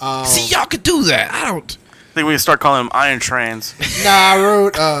 See, y'all could do that. I don't. I think we can start calling him Iron Trans. Nah,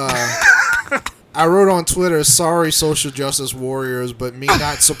 I wrote on Twitter, sorry, social justice warriors, but me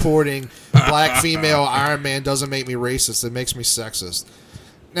not supporting black female Iron Man doesn't make me racist. It makes me sexist.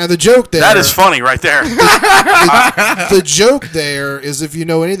 Now, the joke there... That is funny right there. The joke there is, if you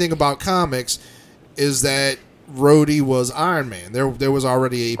know anything about comics, is that Rhodey was Iron Man. There was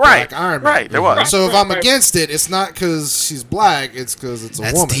already a black Iron Man. Right, there was. So if I'm against it, it's not because she's black, it's because it's a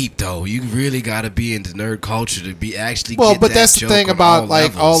That's woman. deep though. You really got to be into nerd culture to be actually. Well, get but that that's the joke thing on about all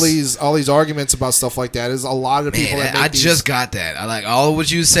like levels. all these arguments about stuff like that is a lot of the people Man, that make I these, just got that. I like all of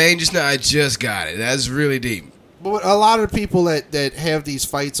what you were saying just now. I just got it. That's really deep. But a lot of the people that have these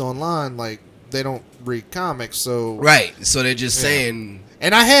fights online, like they don't read comics, so Right. So they're just saying.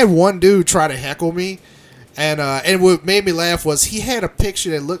 And I had one dude try to heckle me, and what made me laugh was he had a picture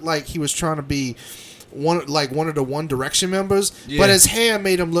that looked like he was trying to be one of the One Direction members, but his hair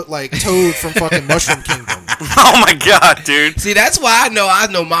made him look like Toad from fucking Mushroom Kingdom. Oh my god, dude. See, that's why I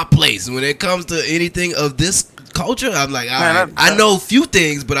know my place when it comes to anything of this culture. I'm like, all right, I know a few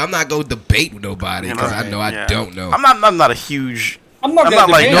things, but I'm not gonna debate with nobody because I know I don't know. I'm not a huge. I'm not not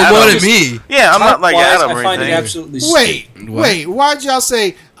like debate. no Adam. more Just than me. Yeah, I'm not like type-wise, Adam or I find it anything. absolutely Wait, why'd y'all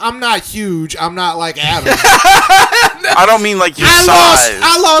say I'm not huge? I'm not like Adam. I don't mean like your size.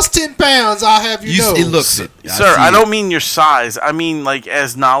 I lost 10 pounds. I'll have you know. It looks it, Sir, see I it. don't mean your size. I mean like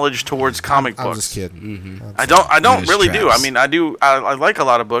as knowledge towards comic I'm books. just kidding. I don't Those really do. traps. I mean, I do. I like a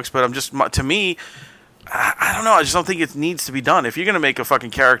lot of books, but I'm just to me, I don't know. I just don't think it needs to be done. If you're gonna make a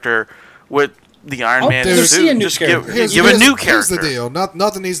fucking character with the Iron Man dude, see a suit, new just character. give a new Here's the character. deal.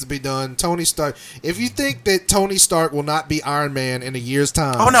 Nothing needs to be done. Tony Stark. If you think that Tony Stark will not be Iron Man in a year's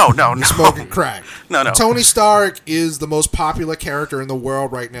time, Oh no, you're smoking crack. No. Tony Stark is the most popular character in the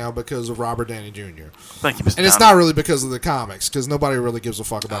world right now because of Robert Downey Jr. Thank you, Mr. And it's Downey. not really because of the comics, because nobody really gives a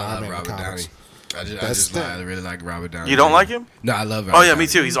fuck about I Iron love Man in Robert the comics. Downey. I That's just the- I really like Robert Downey. You don't like him? No, I love. Oh Robert yeah, Downey. me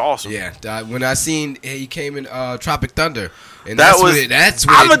too. He's awesome. Yeah, when I seen he came in Tropic Thunder, and That that's was. when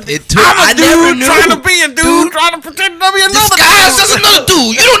it took. I'm I a never dude knew. trying to be a dude, trying to pretend to be This another guy's dude. just another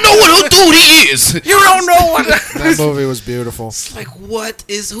dude. You don't know what dude he is. You don't know what. That movie was beautiful. It's like, who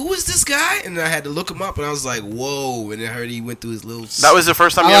is this guy? And I had to look him up, and I was like, whoa. And I heard he went through his little. That was the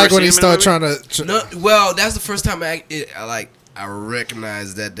first time you I ever like when seen he him in a started movie? trying to. No, well, that's the first time I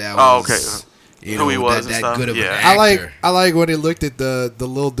recognized that Oh, was. okay. You Who know, he was and that stuff. good of Yeah. an I actor. like when he looked at the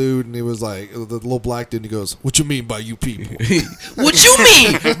little dude and he was like the little black dude and he goes, "What you mean by you people?" What you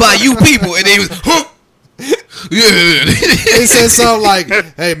mean by you people? And he was, huh? Yeah. He said something like,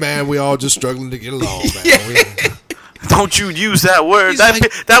 "Hey man, we all just struggling to get along, man." Don't you use that word.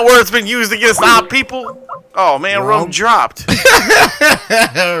 That word's been used against our people. Oh, man, Rum dropped.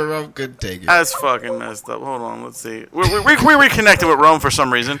 Rum couldn't take it. That's fucking messed up. Hold on, let's see. We're reconnecting with Rum for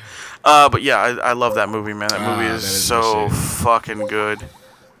some reason. But yeah, I love that movie, man. That movie is so fucking good.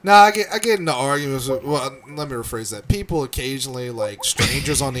 Nah, I get into arguments. Well, let me rephrase that. People occasionally, like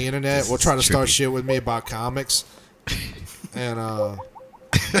strangers on the internet, will try to start shit with me about comics. And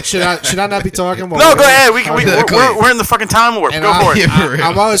should I not be talking? No, go ahead. We're in the fucking time warp. Go for it.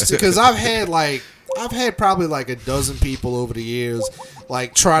 I'm always, because I've had probably like a dozen people over the years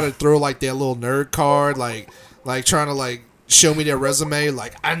like try to throw like their little nerd card, like trying to like show me their resume,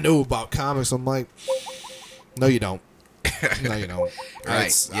 like I know about comics. I'm like, no, you don't. No, you don't.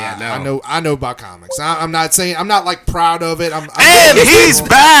 Right? Yeah, no. I know about comics. I'm not saying I'm not like proud of it. And he's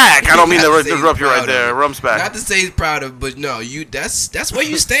back. I don't mean to interrupt you right there. Rum's back. Not to say he's proud of, but no, that's where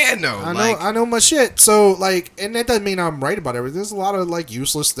you stand though. I know my shit. So like, and that doesn't mean I'm right about everything. There's a lot of like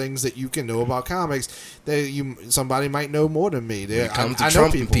useless things that you can know about comics that somebody might know more than me. When it comes to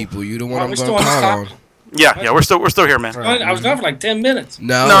Trump people, you the one I'm going to call on. Yeah, we're still here, man. Right. I was gone for like 10 minutes.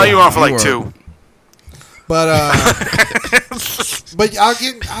 No, you were on for like 2. But but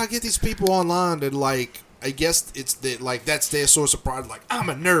I'll get these people online that like, I guess it's that like that's their source of pride. Like, I'm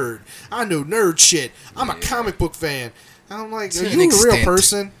a nerd. I know nerd shit. I'm a comic book fan. And I'm like, are you a real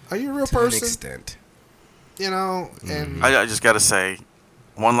person? Are you a real person? To an extent. You know, and I just gotta say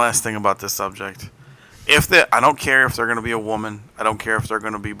one last thing about this subject. I don't care if they're gonna be a woman. I don't care if they're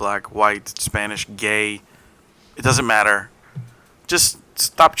gonna be black, white, Spanish, gay. It doesn't matter. Just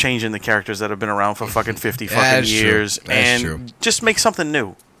stop changing the characters that have been around for fucking 50 fucking years and just make something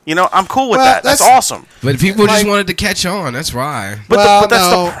new. You know, I'm cool with that. That's awesome. But people just wanted to catch on. That's why. But that's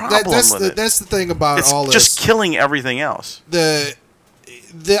the problem. That's the thing about all this. It's just killing everything else. The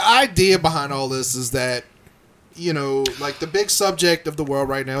idea behind all this is that, you know, like the big subject of the world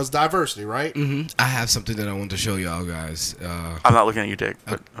right now is diversity, right? Mm-hmm. I have something that I want to show y'all guys. I'm not looking at you, Dick.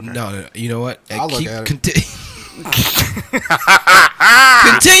 But okay. No, you know what? I'll look at it.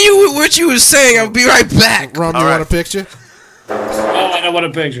 Continue with what you were saying. I'll be right back. Rum, you want a picture? Oh, I don't want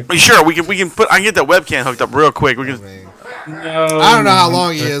a picture. Are you sure? We can put. I can get that webcam hooked up real quick. We can. No. I don't know how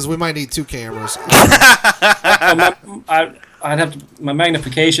long he is. We might need 2 cameras. I'd have to. My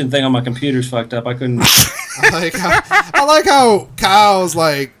magnification thing on my computer's fucked up. I couldn't. I like how Kyle's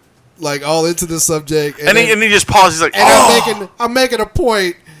like all into this subject, and he just pauses. He's like, and I'm making a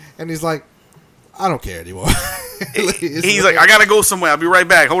point, and he's like, I don't care anymore. He's like, I gotta go somewhere. I'll be right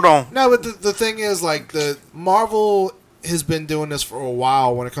back. Hold on. No, but the thing is, like, the Marvel has been doing this for a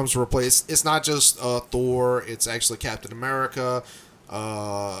while when it comes to replace. It's not just Thor. It's actually Captain America.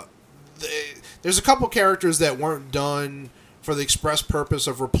 There's a couple characters that weren't done for the express purpose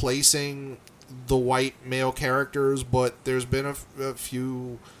of replacing the white male characters, but there's been a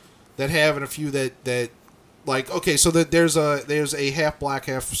few that have, and a few that like, okay, so that there's a half black,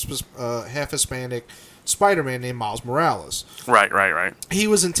 half Hispanic Spider-Man named Miles Morales. Right. He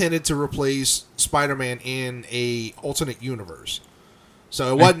was intended to replace Spider-Man in a alternate universe.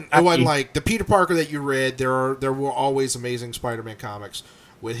 So it wasn't like the Peter Parker that you read. There were always Amazing Spider-Man comics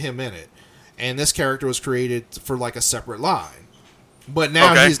with him in it, and this character was created for like a separate line. But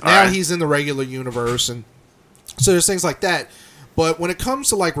now he's in the regular universe, and so there's things like that. But when it comes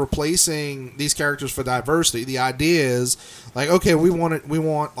to like replacing these characters for diversity, the idea is like, okay, we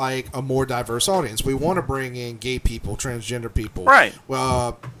want like a more diverse audience. We want to bring in gay people, transgender people. Right.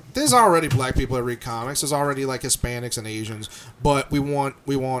 Well, there's already black people that read comics. There's already like Hispanics and Asians, but we want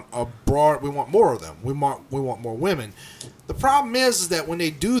more of them. We want more women. The problem is that when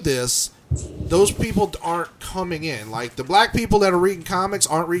they do this, those people aren't coming in. Like, the black people that are reading comics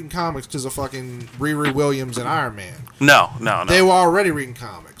aren't reading comics because of fucking Riri Williams and Iron Man. No. They were already reading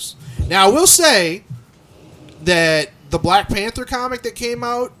comics. Now, I will say that the Black Panther comic that came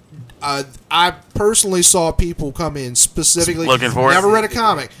out, I personally saw people come in specifically looking for it. Never read a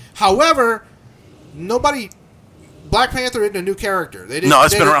comic. However, Black Panther isn't a new character.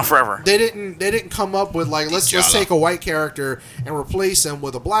 It's been around forever. They didn't come up with like let's take a white character and replace him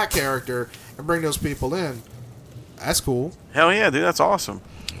with a black character and bring those people in. That's cool. Hell yeah, dude, that's awesome.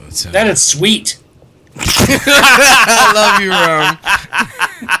 That is sweet. I love you, Ron.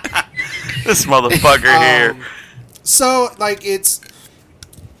 This motherfucker here. So like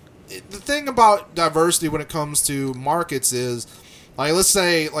the thing about diversity when it comes to markets is like, let's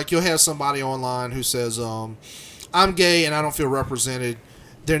say like you'll have somebody online who says I'm gay and I don't feel represented.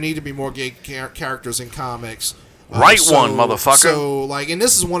 There need to be more gay characters in comics. Motherfucker. So, like, and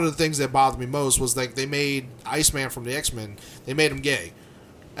this is one of the things that bothered me most was like they made Iceman from the X-Men. They made him gay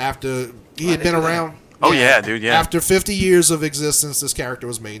after he had been around. Oh yeah, dude. Yeah. After 50 years of existence, this character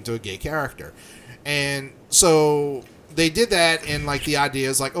was made into a gay character, and so they did that. And like the idea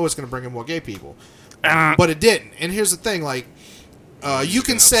is like, oh, it's going to bring in more gay people, but it didn't. And here's the thing, like. You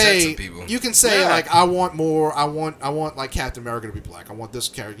can say like I want more. I want like Captain America to be black. I want this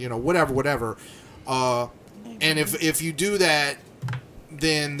character, whatever. And if you do that,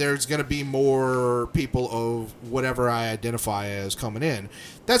 then there's going to be more people of whatever I identify as coming in.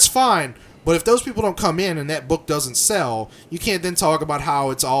 That's fine. But if those people don't come in and that book doesn't sell, you can't then talk about how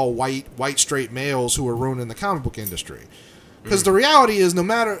it's all white straight males who are ruining the comic book industry. Because the reality is, no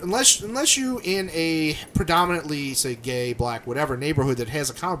matter unless you in a predominantly say gay, black, whatever neighborhood that has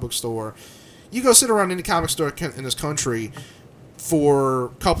a comic book store, you go sit around any comic store in this country for a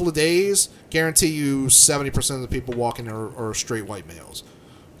couple of days, guarantee you 70% of the people walking are straight white males,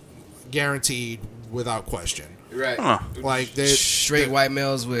 guaranteed without question. Right. Like straight white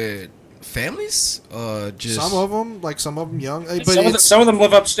males with families, just some of them young, but some of them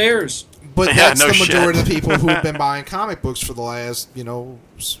live upstairs. But that's the majority of the people who've been buying comic books for the last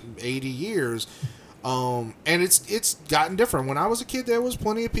 80 years, and it's gotten different. When I was a kid, there was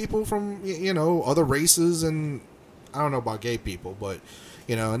plenty of people from other races, and I don't know about gay people, but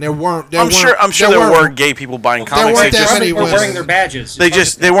and there weren't. I'm sure there were gay people buying comics. There weren't that many women wearing their badges.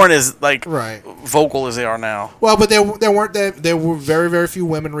 They weren't as right vocal as they are now. Well, but there were very very few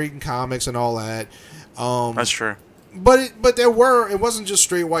women reading comics and all that. That's true. But it wasn't just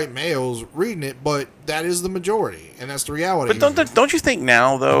straight white males reading it, but that is the majority, and that's the reality. But don't you think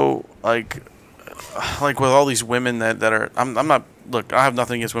now though, like with all these women that are, I'm not. Look, I have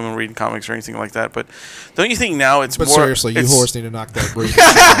nothing against women reading comics or anything like that, but don't you think now it's more... But seriously, you horse need to knock that breed.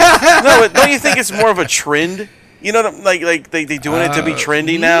 No, but don't you think it's more of a trend? You know, like they doing it to be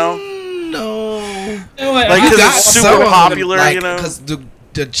trendy now? No. Like, because it's super popular, Because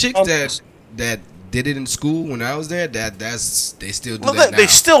the chick that did it in school when I was there, they still do that now. They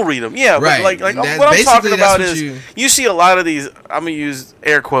still read them, yeah. Right. But what I'm talking about is you see a lot of these, I'm going to use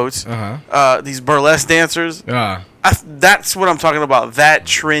air quotes, these burlesque dancers. That's what I'm talking about. That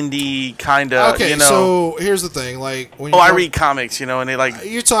trendy kind of, Okay, so here's the thing. Like, when I read comics, and they like...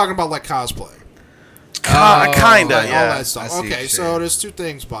 You're talking about, like, cosplay. Kind of, yeah. All that stuff. Okay, so there's two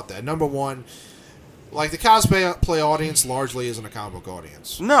things about that. Number one, like, the cosplay audience largely isn't a comic book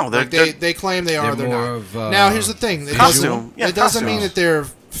audience. No, they claim they are. They're not. Now, here's the thing. It doesn't mean that they're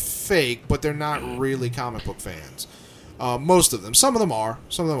fake, but they're not really comic book fans. Most of them. Some of them are.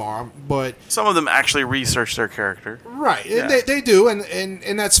 But some of them actually research their character. Right. Yeah. They do,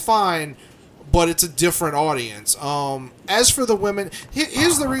 and that's fine. But it's a different audience. As for the women,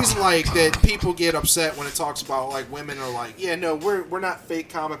 here's the reason that people get upset when it talks about like women are like, yeah, no, we're not fake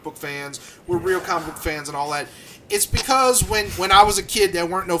comic book fans, we're real comic book fans and all that. It's because when I was a kid, there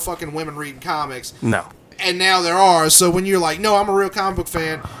weren't no fucking women reading comics. No. And now there are. So when you're like, no, I'm a real comic book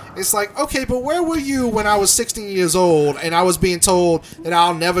fan, it's like, okay, but where were you when I was 16 years old and I was being told that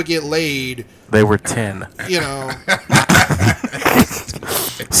I'll never get laid? They were 10.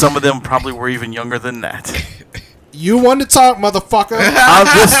 Some of them probably were even younger than that. You want to talk, motherfucker? I'm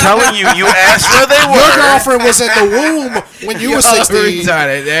just telling you. You asked where they were. Your girlfriend was in the womb when you were 16.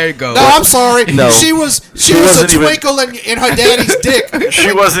 There you go. No, I'm sorry. No, she was a twinkle in her daddy's dick.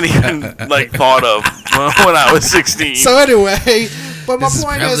 She wasn't even thought of when I was 16. So anyway, but my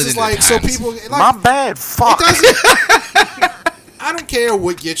point is like, so people. Like, my bad. Fuck. I don't care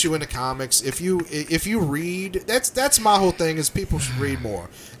what gets you into comics. If you read, that's my whole thing is people should read more.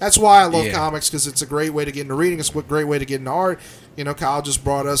 That's why I love comics, because it's a great way to get into reading. It's a great way to get into art. Kyle just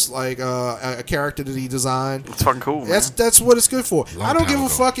brought us like a character that he designed. It's fucking cool. That's what it's good for. I don't give a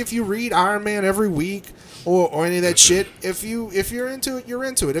fuck if you read Iron Man every week or any of that shit. If you're into it, you're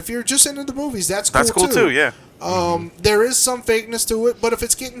into it. If you're just into the movies, that's cool too. Yeah. There is some fakeness to it, but if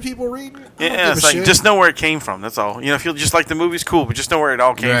it's getting people reading, it's like, just know where it came from. That's all. If you just like the movies, cool, but just know where it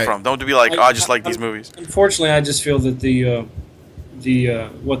all came from. Don't be like, I just like these movies. Unfortunately, I just feel that the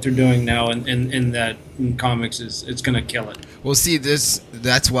what they're doing now in comics it's gonna kill it. Well, see,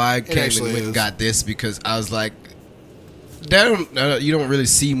 that's why I came and went and got this, because I was like, you don't really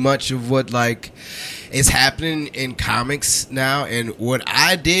see much of what is happening in comics now, and what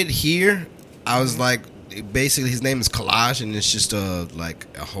I did here, I was like, basically his name is Collage, and it's just a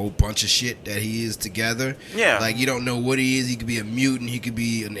whole bunch of shit that he is together. Yeah. You don't know what he is. He could be a mutant. He could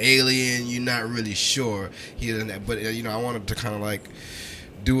be an alien. You're not really sure. But I wanted to kind of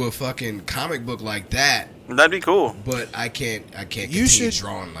do a fucking comic book like that. That'd be cool. But I can't continue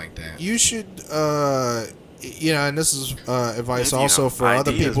drawing like that. You should, and this is advice also for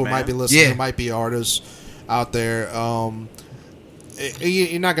other people who might be listening, who might be artists out there.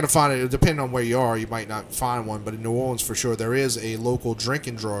 you're not going to find it. Depending on where you are, you might not find one. But in New Orleans, for sure, there is a local drink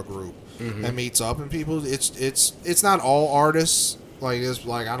and draw group that meets up, and people. It's not all artists. Like it's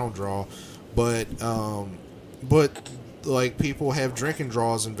like I don't draw, but like people have drinking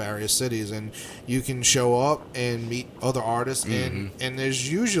draws in various cities, and you can show up and meet other artists, and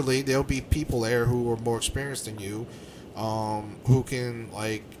there'll be people there who are more experienced than you, who can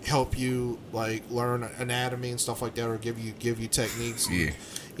like help you like learn anatomy and stuff like that, or give you techniques, and,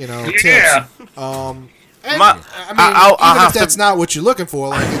 tips. And, even if that's not what you're looking for,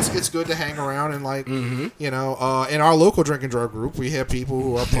 like it's good to hang around and like in our local drink and drug group, we have people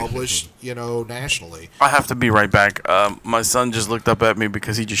who are published, nationally. I have to be right back. My son just looked up at me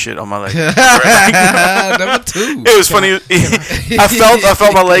because he just shit on my leg. Number 2. It was funny. I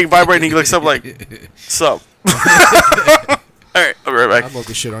felt my leg vibrating. He looks up like, "Sup?" All right, I'll be right back. I'd love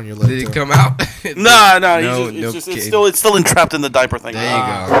to shit on your leg. Did it come out? No. It's still entrapped in the diaper thing. There you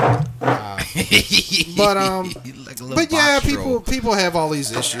go. But yeah, people have all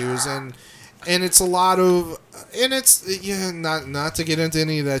these issues, and it's a lot of, and it's not to get into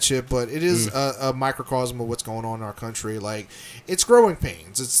any of that shit, but it is a microcosm of what's going on in our country. Like it's growing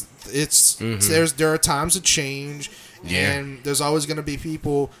pains. There are times of change, and there's always going to be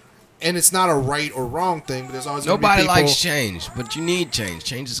people. And it's not a right or wrong thing, but there's always nobody gonna be people, likes change, but you need change.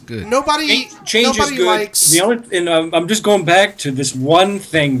 Change is good. Change is good. Likes. I'm just going back to this one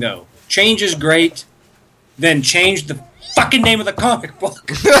thing though. Change is great. Then change the fucking name of the comic book.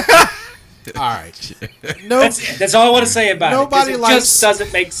 All right. That's all I want to say about nobody it. It likes, just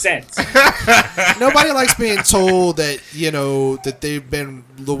doesn't make sense. Nobody likes being told that that they've been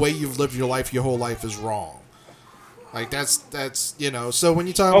the way you've lived your life your whole life is wrong. Like that's so when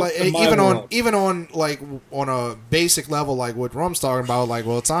you talk about even on like on a basic level like what Rum's talking about, like,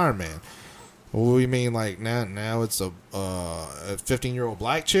 well, it's Iron Man. What do you mean, like now it's a 15-year-old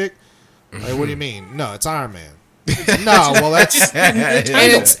black chick? Like, what do you mean? No, it's Iron Man. No, well, that's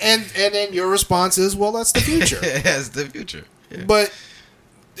and then your response is, well, that's the future. That's the future. Yeah. But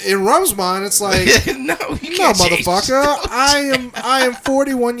in Rum's mind, it's like, no, motherfucker. I am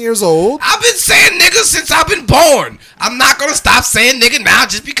 41 years old. I've been saying niggas since I've been born. I'm not gonna stop saying nigga now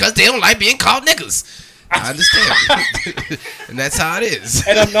just because they don't like being called niggas. I understand, and that's how it is.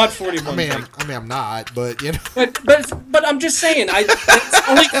 And I'm not 41. I mean, I'm not, but But I'm just saying, that's the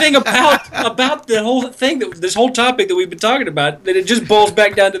only thing about the whole thing this whole topic that we've been talking about, that it just boils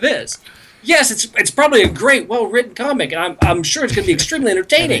back down to this. Yes, it's probably a great, well-written comic, and I'm sure it's going to be extremely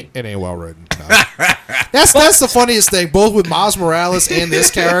entertaining. It ain't well-written. No. That's the funniest thing, both with Miles Morales and this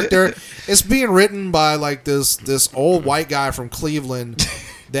character. It's being written by, like, this old white guy from Cleveland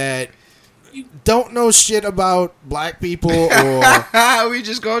that don't know shit about black people or... We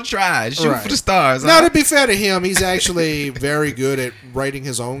just gonna try. Shoot for the stars. Now, to be fair to him, he's actually very good at writing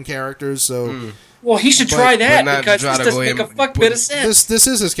his own characters, so... Well, he should try that because this doesn't make a fuck bit of sense. This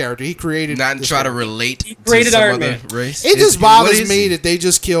is his character. He created... Not try to relate to some Iron other race. It just bothers me that they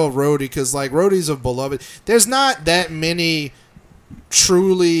just killed Rhodey because, like, Rhodey's a beloved... There's not that many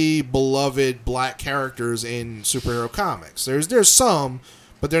truly beloved black characters in superhero comics. There's some,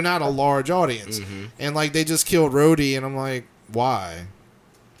 but they're not a large audience. Mm-hmm. And, like, they just killed Rhodey, and I'm like, why?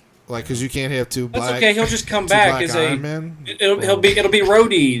 Like, because you can't have two black... That's okay. He'll just come back as Iron Man. It'll be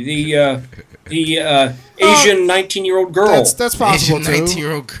Rhodey, the Asian 19-year-old girl. That's possible Asian too.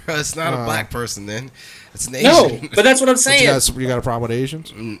 19-year-old girl. It's not a black person then. It's an Asian. No, but that's what I'm saying. You got a problem with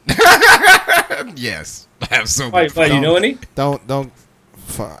Asians? Yes, I have so much. Why, you know any? Don't.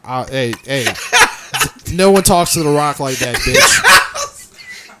 Hey. No one talks to The Rock like that, bitch.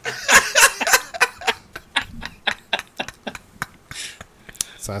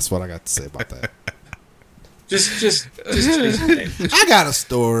 So that's what I got to say about that. Just I got a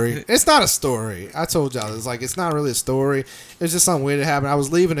story. It's not a story. I told y'all it's not really a story. It's just something weird that happened. I was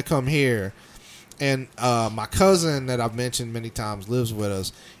leaving to come here, and my cousin that I've mentioned many times lives with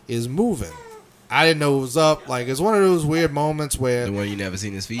us is moving. I didn't know it was up. Like, it's one of those weird moments where the one you never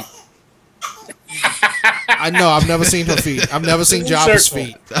seen his feet. I know I've never seen her feet. I've never seen Jabba's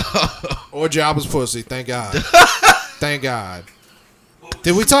feet or Jabba's pussy. Thank God. Thank God.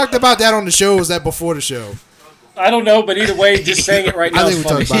 Did we talk about that on the show? Or was that before the show? I don't know, but either way, just saying it right now. I think we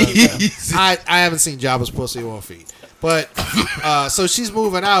talked about it. I haven't seen Jabba's pussy or feet, but so she's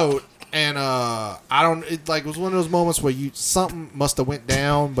moving out, and I don't. It was one of those moments where something must have went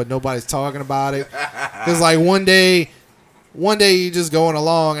down, but nobody's talking about it. Because like one day you just going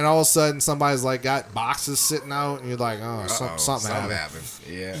along, and all of a sudden somebody's like got boxes sitting out, and you're like, oh, something happened.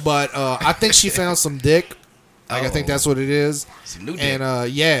 Yeah. But I think she found some dick. Like I think that's what it is. Some new dick.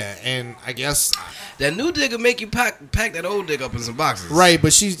 And yeah, and I guess that new dick will make you pack that old dick up in some boxes. Right,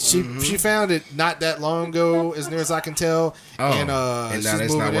 but she found it not that long ago, as near as I can tell. And now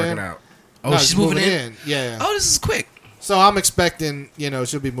it's not working out. Oh, she's moving in. Yeah. Oh, this is quick. So I'm expecting,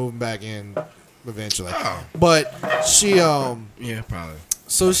 she'll be moving back in eventually. Oh. But she yeah, probably.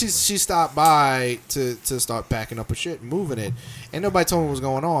 So she stopped by to start packing up her shit and moving it. And nobody told me what was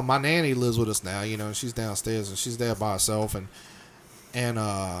going on. My nanny lives with us now, and she's downstairs and she's there by herself and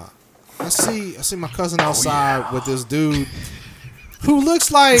I see my cousin outside with this dude who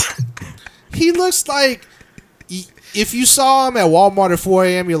looks like if you saw him at Walmart at 4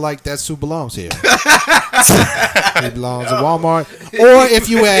 a.m., you're like, that's who belongs here. He belongs at Walmart. Or if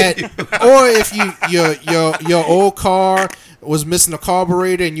your old car was missing a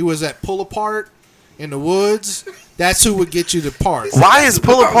carburetor and you was at Pull Apart in the woods, that's who would get you the parts. Why is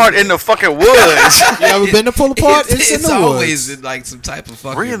Pull Apart in the fucking woods? You ever been to Pull Apart? It's in the always woods. In like some type of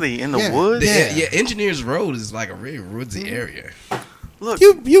fucking... Really? In the woods? Yeah, Engineers Road is like a really woodsy area. Look,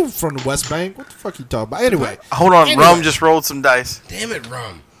 you from the West Bank? What the fuck you talking about? Anyway, hold on. Rum just rolled some dice. Damn it,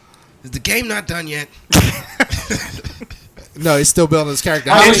 Rum! Is the game not done yet? No, he's still building his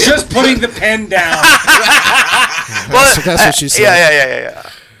character. I was just putting the pen down. That's what she said. Yeah.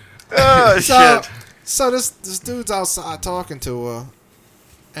 Oh shit! So this dude's outside talking to her,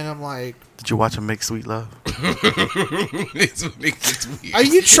 and I'm like, did you watch him make Sweet Love? Are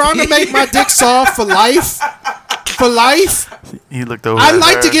you trying to make my dick soft for life? For life? He looked over. I'd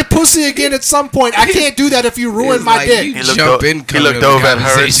like to get pussy again at some point. I can't do that if you ruin my dick. He looked over at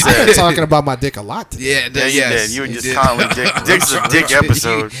her and said, I've been talking about my dick a lot today. Yeah, you did. You were just constantly dick. Dick's a dick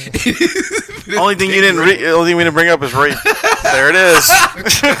episode. Only thing we didn't bring up is rape. There it is.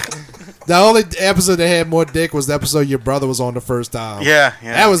 The only episode that had more dick was the episode your brother was on the first time. Yeah.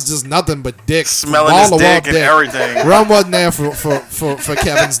 That was just nothing but dick. Smelling his dick and everything. Rum wasn't there for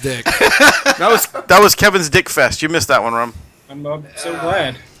Kevin's dick. That was Kevin's Dick Fest. You missed that one, Rum. I'm so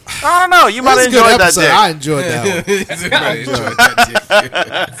glad. I don't know. You might have enjoyed that dick. I enjoyed that one.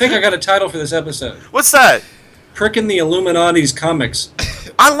 I think I got a title for this episode. What's that? Pricking the Illuminati's comics.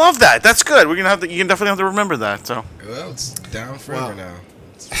 I love that. That's good. You can definitely have to remember that. So. Well, it's down forever now.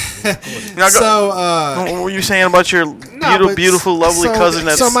 What were you saying about your beautiful, lovely cousin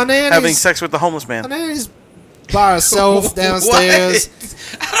that's having sex with the homeless man? My nanny's by herself downstairs.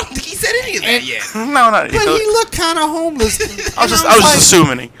 I don't think he said any of that yet. No, not. But he looked kind of homeless. I was just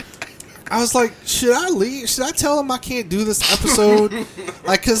assuming. I was like, should I leave? Should I tell him I can't do this episode?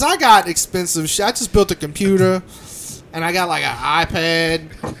 Cause I got expensive shit. I just built a computer, and I got like an iPad.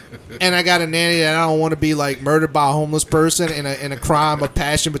 And I got a nanny that I don't want to be like murdered by a homeless person in a crime of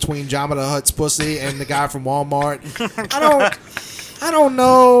passion between Jabba the Hutt's pussy and the guy from Walmart. I don't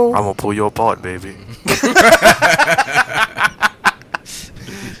know. I'm gonna pull you apart, baby.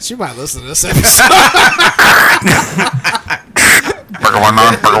 She might listen to this episode.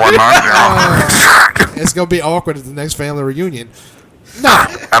 It's gonna be awkward at the next family reunion. No.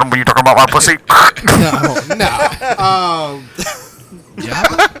 Adam, were you talking about my pussy? No.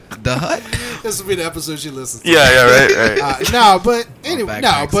 Jabba the Hutt? This will be the episode she listens to. Yeah, right. No, but anyway,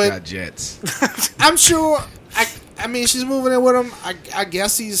 got jets. I'm sure. I mean, she's moving in with him. I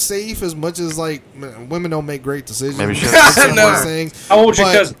guess he's safe as much as like women don't make great decisions. Maybe she does. How old's your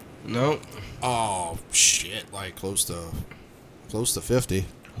cousin? No. Oh shit! Like close to 50.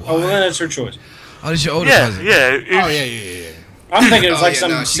 Oh, well, then it's her choice. Oh, this your older cousin? Yeah. Oh yeah. I'm thinking it's like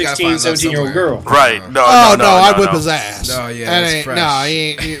some 16, 17-year-old girl. Right. No, I'd whip his ass. No, yeah, that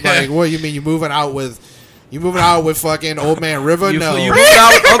ain't, he ain't like, what you mean? You moving out with fucking Old Man River? No. You moving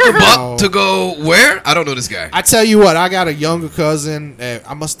out with Uncle Buck to go where? I don't know this guy. I tell you what, I got a younger cousin.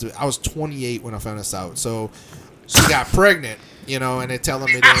 I was 28 when I found this out. So she got pregnant, and they're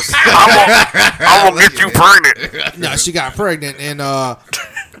telling me this. I'm gonna get you pregnant. No, she got pregnant, and I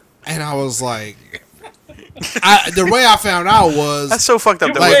was like. The way I found out was that's so fucked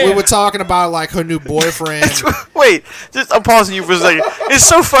up. Like we were talking about like her new boyfriend. Wait, I'm pausing you for a second. It's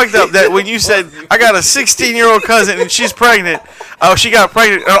so fucked up that when you said I got a 16-year-old cousin and she's pregnant, she got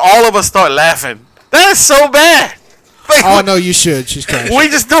pregnant, and all of us start laughing. That is so bad. Like, oh no, you should. She's trash. We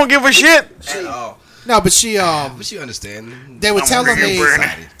just don't give a shit. No, but she But you understand. They were telling me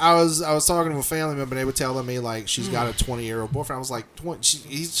I was talking to a family member. They were telling me like she's got a 20-year-old boyfriend. I was like,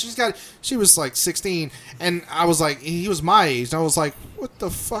 she was like 16, and I was like, he was my age. And I was like, what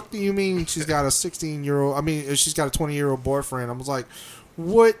the fuck do you mean she's got a 16-year-old? I mean, she's got a 20-year-old boyfriend. I was like,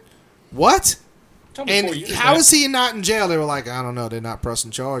 what? And how is he not in jail? They were like, I don't know. They're not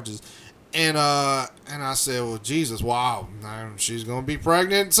pressing charges. And I said, well, Jesus, wow, she's gonna be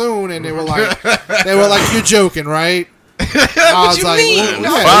pregnant soon. And they were like, you're joking, right? I was like, mean?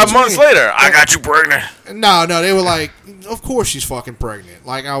 well, 5 months later, I got you pregnant. No, they were like, of course she's fucking pregnant.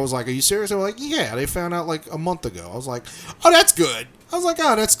 Like, I was like, are you serious? They were like, yeah, they found out like a month ago. I was like, oh, that's good. I was like,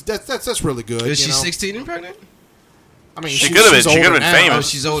 oh, that's really good. Is she 16 and pregnant? I mean, she could have been famous. Oh,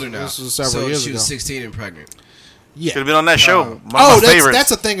 she's older now. This was several years she ago. was 16 and pregnant. Yeah, Could have been on that show. One of my favorites.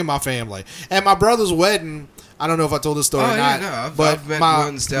 That's a thing in my family. At my brother's wedding, I don't know if I told this story or not. I've met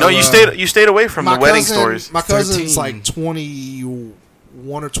ones that you stayed away from the wedding stories. My cousin's 13. like 21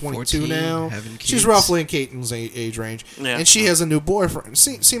 or 22 14, now. having kids. She's roughly in Caitlin's age range, Yeah. and she has a new boyfriend.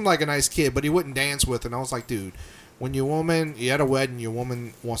 Seemed like a nice kid, but he wouldn't dance with. And I was like, dude, when you're at a wedding, your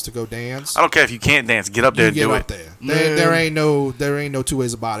woman wants to go dance. I don't care if you can't dance. Get up there and do it. There ain't no two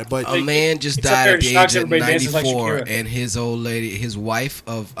ways about it. But a man just It's up died there at the and age shocks of everybody dances like 94, Shakira. and his old lady, his wife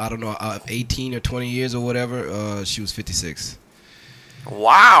of, I don't know, 18 or 20 years or whatever, she was 56.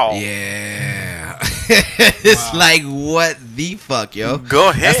 Wow. Yeah. It's like, what the fuck, yo? Go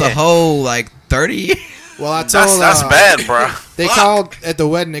ahead. That's a whole, like, 30. well, I told That's bad, bro. They called at the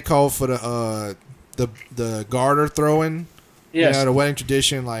wedding. They called for the garter throwing. Yes. You know, the wedding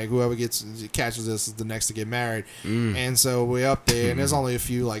tradition, like whoever catches this is the next to get married. And so we're up there, and there's only a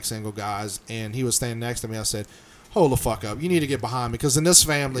few like single guys, and he was standing next to me. I said, hold the fuck up. You need to get behind me, because in this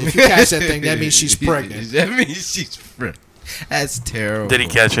family, if you catch that thing, that means she's pregnant. That means she's pregnant. That's terrible. Did he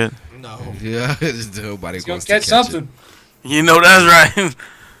catch it? No. Yeah, nobody He's gonna wants catch to catch something. You know that's right.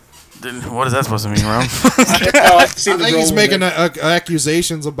 What is that supposed to mean, Ron? I think he's making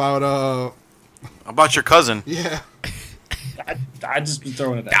accusations about About your cousin. yeah. I just been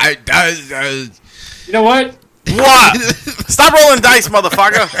throwing it out. You know what? What? Stop rolling dice,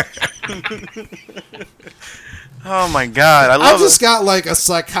 motherfucker. Oh my god, I I love just it. got like a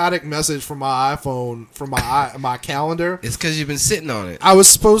psychotic message from my iPhone from my calendar. It's because you've been sitting on it. I was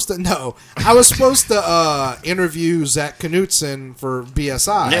supposed to interview Zach Knutson for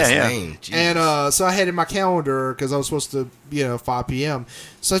BSI. Yeah, yeah. Dang, Jesus. And so I had in my calendar because I was supposed to, 5 p.m.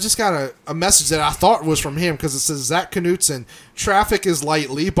 So I just got a message that I thought was from him because it says Zach Knutson, traffic is light,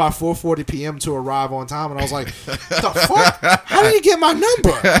 leave by 4:40 p.m. to arrive on time. And I was like, the fuck? How did you get my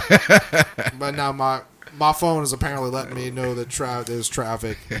number? But now my phone is apparently letting me know that there's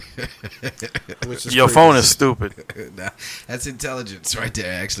traffic. Which is Your pretty phone good. is stupid. Nah, that's intelligence right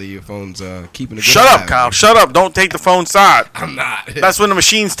there. Actually, your phone's keeping it. Shut up, Kyle. Shut up. Don't take the phone side. I'm not. That's when the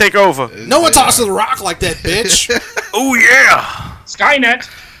machines take over. No one talks to the rock like that, bitch. Oh yeah. Skynet.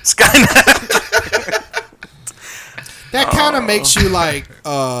 Skynet. That kind of makes you like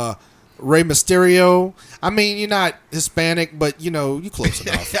Rey Mysterio. I mean, you're not Hispanic, but you close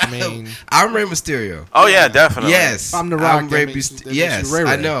enough. I mean, I'm Rey Mysterio. Oh yeah, definitely. Yes, I'm the Rock. Rey that makes you yes, Ray Ray.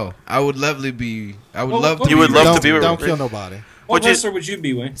 I know. I would lovely be. I would Well, love what to. You would be love Rey to be with Don't Ray. kill nobody. What Would you- wrestler would you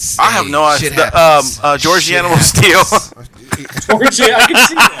be, Wayne? I have no Shit idea. happens. George the Shit Animal happens. Steel. Or I can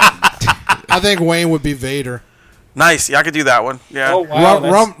see that. I think Wayne would be Vader. Nice. Yeah, I could do that one. Yeah. Oh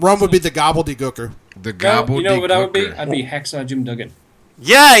wow. Rum would be the gobbledygooker. The No, gobble. you know what I would be? I'd be Hacksaw Jim Duggan.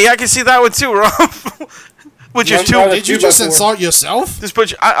 Yeah, I can see that one too, Rob. Which is Yeah, too. Did you just insult yourself? Just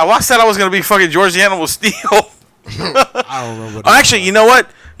put. I said I was gonna be fucking George the Animal Steel. I don't remember. Oh, actually, you know what?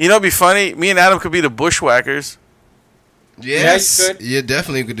 It'd be funny. Me and Adam could be the Bushwhackers. Yes, Yeah, you could. you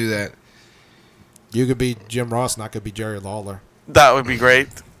definitely could do that. You could be Jim Ross, and I could be Jerry Lawler. That would be great.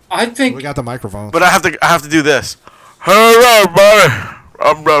 I We think got the microphone. But I have to do this. Hello, buddy.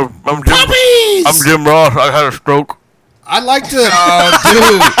 I'm Jim. I'm Jim Ross. I had a stroke. I'd like to. Oh,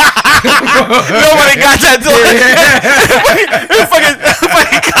 dude. Nobody got that till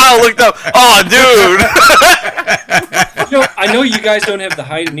fucking Kyle looked up. Oh, dude. I know you guys don't have the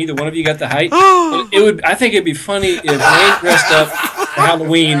height, and neither one of you got the height. But I think it'd be funny if Wayne dressed up for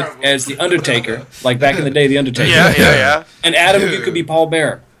Halloween as the Undertaker, like back in the day, the Undertaker. Yeah. And Adam, you could be Paul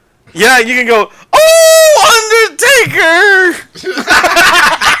Bearer. Yeah, you can go, oh, Undertaker!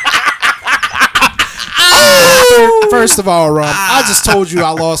 First of all, Rum, I just told you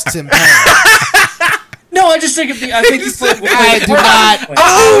I lost 10 pounds. No, I just think I think you put. I do not.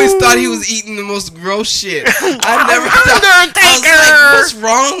 I always thought he was eating the most gross shit. I never thought. I was like, what's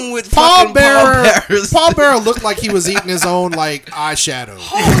wrong with Paul fucking Paul Bearer. Bearers? Paul Bearer looked like he was eating his own like eyeshadow.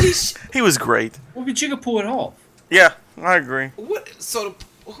 Holy shit! He was great. Well, but you could pull it off. Yeah, I agree. What? So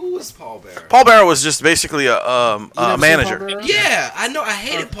who was Paul Bearer? Paul Bearer was just basically a never seen Paul manager. Bearer? Yeah, I know. I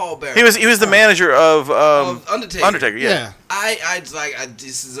hated Paul Bearer. He was the manager of Undertaker. Undertaker. Yeah. Yeah.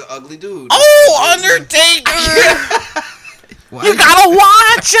 This is an ugly dude. Oh, Undertaker! Why You gotta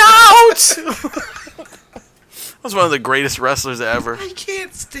watch out! Was one of the greatest wrestlers ever. I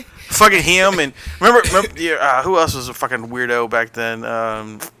can't stay. Fucking him and remember who else was a fucking weirdo back then?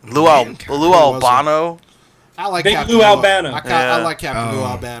 Lou Albano. I like Big Captain Lou Albano. I like Captain Lou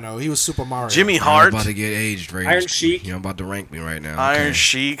Albano. He was Super Mario. Jimmy I'm Hart. about to get aged, right? Iron Sheik. You're about to rank me right now. Iron Okay.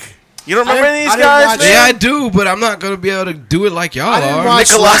 Sheik. You don't remember any of I these didn't guys? watch- Man? Yeah, I do, but I'm not gonna be able to do it like y'all I didn't are. watch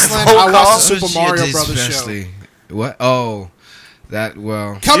Nikolai wrestling. I watched the Volkov. Super Mario Brothers show. Especially. What? Oh, that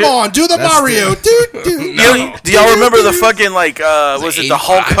well. Come Yeah. on, do the That's Mario. Do y'all remember the fucking was it the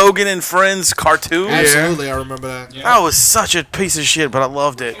Hulk Hogan and Friends cartoon? Absolutely, I remember that. Yeah. That was such a piece of shit, but I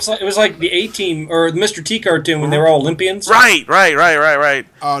loved it. It was like the A-Team or the Mr. T cartoon when they were all Olympians. Right.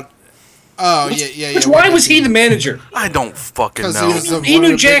 Yeah. Why was he the manager? I don't fucking 'Cause know. he was the- He one of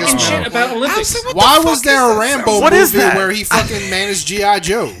knew the jack biggest and shit ones. about Olympics. Why was there a Rambo What is movie that? where he fucking managed G.I.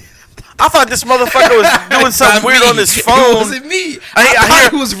 Joe? I thought this motherfucker was doing something weird on his It phone. wasn't me. I thought hear-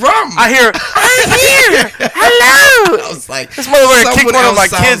 it was rum. I'm here. Hello. I was like, This motherfucker kicked someone one of my else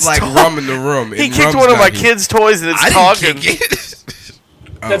sounds kids' like toys. rum in the room. He and kicked rum's one of my not here. kids' toys and it's I talking. didn't kick it.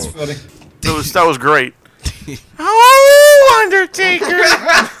 That's Oh. funny. That was great. Oh, Undertaker.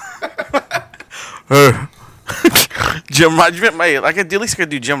 Jim Ross. I could at least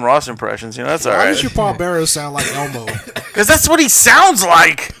do Jim Ross impressions. You know, that's all Why right. does your Paul Bearer sound like Elmo? Because that's what he sounds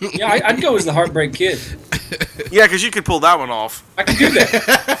like. Yeah, I'd go as the Heartbreak Kid. Yeah, because you could pull that one off. I could do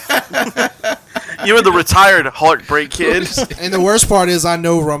that. You were the retired Heartbreak Kid. And the worst part is, I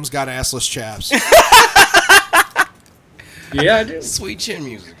know Rum's got assless chaps. Yeah, I do. Sweet chin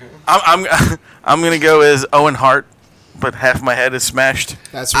music. I'm gonna go as Owen Hart, but half my head is smashed.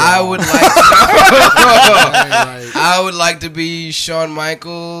 That's wrong. I would like. Right. I would like to be Shawn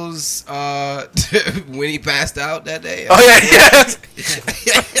Michaels when he passed out that day. Oh yeah.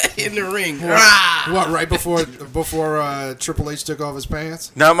 In the ring. What? Right before Triple H took off his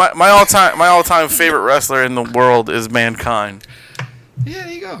pants? Now my all time favorite wrestler in the world is Mankind. Yeah,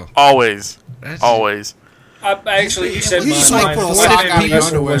 there you go. Always. That's Always. I actually, you said You just like put a my sock favorite on your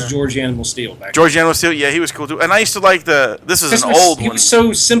wrestler underwear. was George Animal Steel back George Animal Steel, yeah, he was cool too. And I used to like this is then. an old He one. was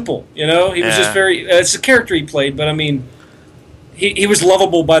so simple, you know. He was just Yeah. very. It's a character he played, but I mean, he was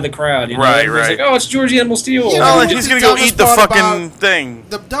lovable by the crowd. You know? Right, Everybody's right. like, oh, it's George Animal Steel. You Oh, know, and he's the gonna go dumbest eat the part fucking about- thing.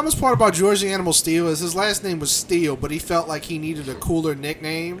 The dumbest part about George the Animal Steel is his last name was Steel, but he felt like he needed a cooler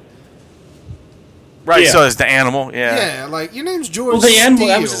nickname. Right, Yeah. so it's the animal, yeah. Yeah, like your name's George. Well, the animal,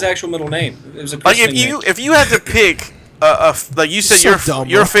 that Steel. was his actual middle name. It was a Like Christian name. if you had to pick like you said So dumb,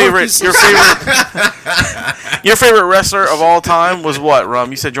 your bro. favorite your favorite wrestler of all time was what,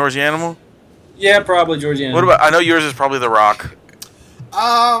 Rum? You said George the Animal? Yeah, probably George Animal. What about I know yours is probably The Rock.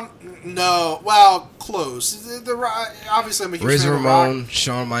 No, well, close. Obviously, I'm a huge Razor fan of Rock. Ramon,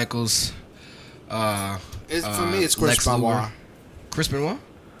 Shawn Michaels. For me, it's Chris Lex Benoit. Luger. Chris Benoit?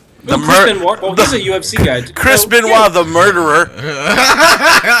 The Chris mur- Benoit. Well, he's a UFC guy. Chris Oh, Benoit, the murderer.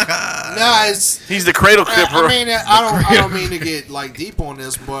 No, it's. He's the cradle I clipper. mean, I don't mean to get like deep on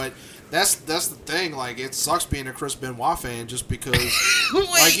this, but that's the thing. Like, it sucks being a Chris Benoit fan just because,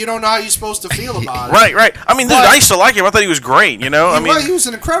 like, you don't know how you're supposed to feel about it. Right. I mean, dude, But- I used to like him. I thought he was great. You know, He was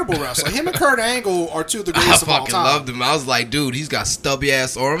an incredible wrestler. Him and Kurt Angle are two of the I greatest of all fucking time. loved him. I was like, dude, he's got stubby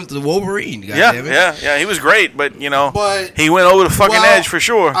ass arms. The Wolverine. yeah, Goddammit. yeah. He was great, but you know, But he went over the fucking well, edge for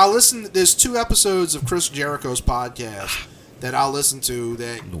sure. I listened. There's 2 episodes of Chris Jericho's podcast that I listened to.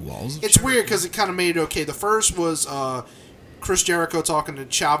 That The walls. Of it's weird because it kind of made it okay. The first was Chris Jericho talking to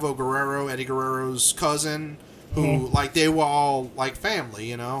Chavo Guerrero, Eddie Guerrero's cousin, who like they were all like family,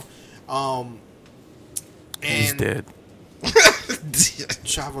 you know. He's And dead.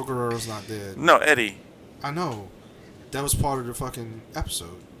 Chavo Guerrero's not dead. No, Eddie. I know. That was part of the fucking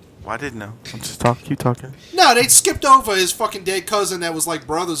episode. Well, I didn't know. I'm just talking. Keep talking. No, they skipped over his fucking dead cousin that was like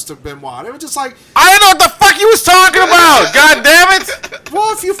brothers to Benoit. They were just like, I didn't know what the fuck you was talking about. God damn it!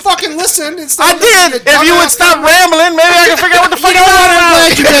 well, if you fucking listen instead I of listening did. to If you would dumbass stop rambling, maybe I can figure out what the fuck you're I'm talking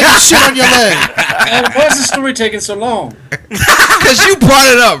glad you did this shit on your leg. Why is the story taking so long? Because you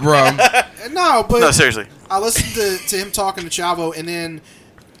brought it up, bro. No, but about. No, seriously. I listened to him talking to Chavo, and then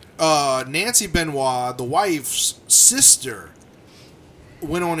Nancy Benoit, the wife's sister,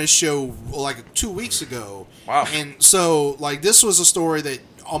 went on his show like 2 weeks ago. Wow. And so, like, this was a story that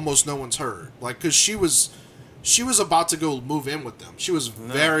almost no one's heard. Like, because she was about to go move in with them. She was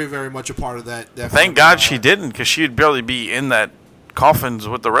very, very much a part of that. Thank God she didn't, because she'd barely be in that coffins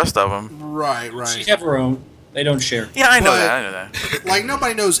with the rest of them. Right. She have her own. They don't share. Yeah, I know But- that. I know that. Like,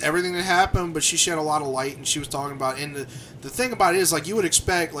 nobody knows everything that happened, but she shed a lot of light, and she was talking about. And the thing about it is, like, you would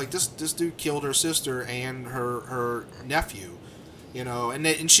expect, like, this dude killed her sister and her nephew. You know,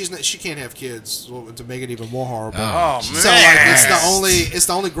 and she can't have kids to make it even more horrible. Oh So man, like it's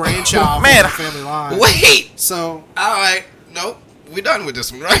the only grandchild Man. from the family line. Wait. So All right. Nope. We're done with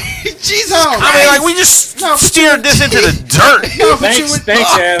this one, right? Jesus No, Christ. I mean, like we just steered this into the dirt. no, but you would,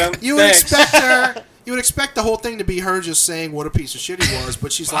 Thanks, Adam. you would Thanks. expect her. You would expect the whole thing to be her just saying what a piece of shit he was,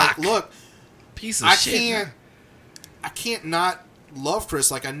 but she's like, Fuck. look, Piece of I shit. can't not love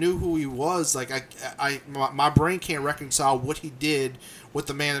Chris. Like I knew who he was. Like my brain can't reconcile what he did with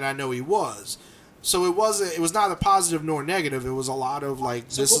the man that I know he was. So it was not a positive nor negative. It was a lot of like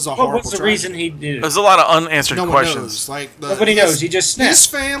this is a horrible. What's the tragedy. reason he did it? There's a lot of unanswered No one questions. knows. Like Nobody knows. He just snapped. His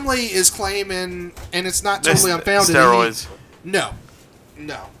family is claiming, and it's not This- totally unfounded. steroids. No.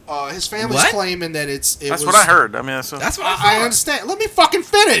 His family's What? claiming that That's was, what I heard. I mean, that's That's what I I understand. Let me fucking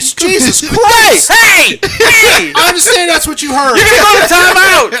finish. Jesus Christ! Hey! Hey! I understand that's what you heard. You're gonna go to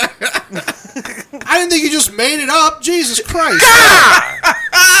timeout! I didn't think you just made it up. Jesus Christ!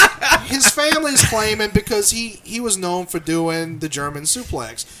 His family's claiming because he was known for doing the German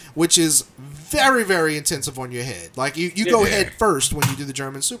suplex, which is very, very intensive on your head. Like you go Yeah. head first when you do the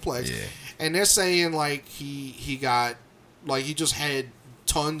German suplex, Yeah. and they're saying like he got like he just had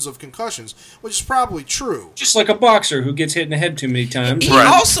tons of concussions, which is probably true. Just like a boxer who gets hit in the head too many times. He Right.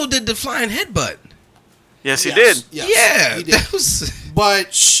 also did the flying headbutt. Yes, he Yes, did. yes, Yeah, he did. that was.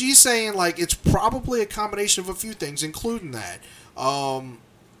 But she's saying like it's probably a combination of a few things, including that.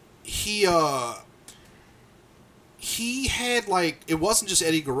 He had like it wasn't just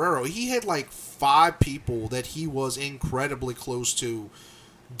Eddie Guerrero. He had like 5 people that he was incredibly close to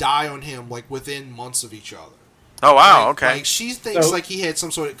die on him like within months of each other. Oh wow. Like, Okay. Like she thinks So- like he had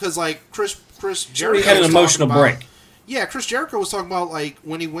some sort of because like Chris He Jericho had an was emotional talking about- break. Yeah, Chris Jericho was talking about like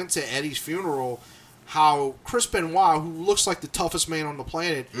when he went to Eddie's funeral, how Chris Benoit, who looks like the toughest man on the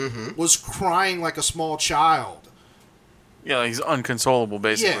planet, was crying like a small child. Yeah, he's unconsolable,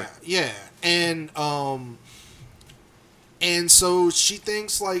 basically. Yeah, and so she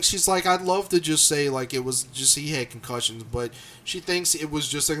thinks like she's like I'd love to just say like it was just he had concussions, but she thinks it was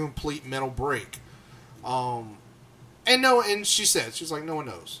just a complete mental break. And she said she's like no one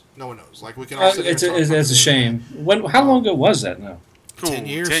knows, like we can all sit here and talk about It's a it. shame. How long ago was that now? 10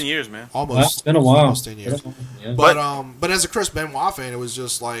 years. 10 years, man. Almost. Well, it's been a while. Almost 10 years. Yeah. But as a Chris Benoit fan, it was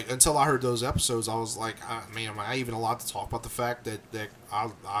just like until I heard those episodes, I was like, man, am I even allowed to talk about the fact that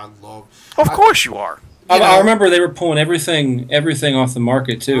I love? Of course you are. I remember they were pulling everything off the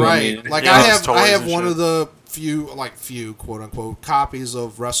market too. Right. I mean, Like Yeah, I those toys have and one shit. of the few quote unquote copies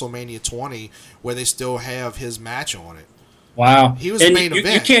of WrestleMania 20 where they still have his match on it. wow. He was the And main you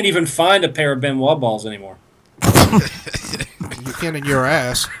event. can't even find a pair of Benoit balls anymore. You can in your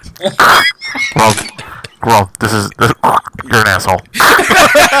ass. Well, this you're an asshole.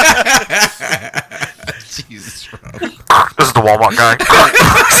 Jesus, bro. This is the Walmart guy.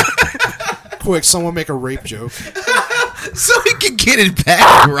 Quick, someone make a rape joke. So he can get it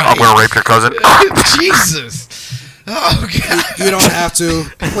back right. rape your cousin. Jesus. Oh God. You don't have to.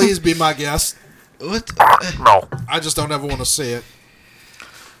 Please be my guest. What? No. I just don't ever want to see it.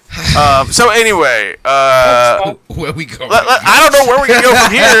 So anyway, Where we go? I don't know where we're gonna go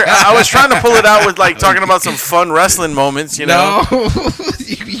from here. I was trying to pull it out with like talking about some fun wrestling moments, you know. No.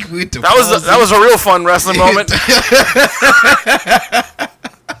 You went to That was a real fun wrestling moment.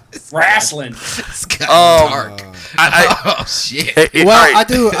 Wrestling. It's got dark. Oh shit. Well, alright. I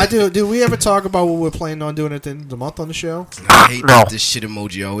do. Did we ever talk about what we're planning on doing at the end of the month on the show? I hate No. that this shit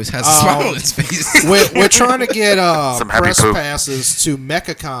emoji always has a smile on its face. We're trying to get Some happy press poop. passes to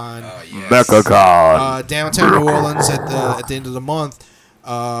MechaCon Mechacon. downtown New Orleans at the end of the month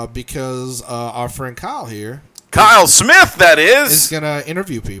because our friend Kyle here Kyle Smith, that is is. gonna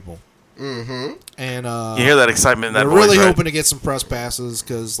interview people. Mm-hmm. And You hear that excitement in that we're voice, really right? hoping to get some press passes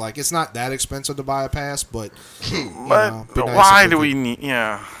because like it's not that expensive to buy a pass, but But be nice why if do we we need?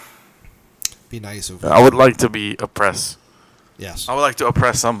 Yeah, be nice if I would like to be oppressed. yes. I would like to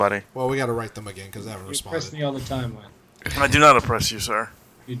oppress somebody. Well, we got to write them again because they haven't You press responded. me all the time, man. I do not oppress you, sir.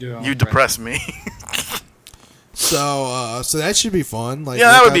 You do. You depress me. So that should be fun. Like,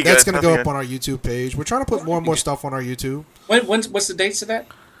 Yeah, that would be That's good. gonna That'd go be up on our YouTube page. We're trying to put more and more stuff on our YouTube. What's the dates of that?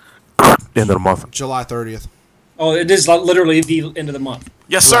 End of the month. July 30th. Oh, it is literally the end of the month.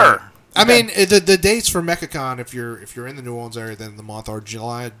 Yes, sir. I mean, the dates for MechaCon, if you're in the New Orleans area, then the month are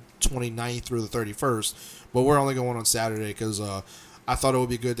July 29th through the 31st. But we're only going on Saturday because I thought it would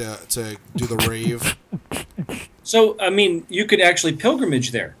be good to do the rave. So, I mean, you could actually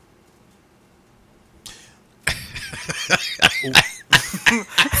pilgrimage there.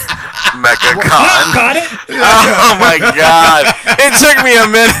 Mecca Con. Got it? Oh my god! It took me a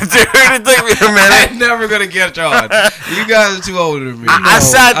minute, dude. It took me a minute. I'm never gonna get on. You guys are too old to me. I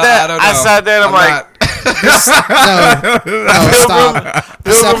sat there. I sat there. I'm like, no, stop.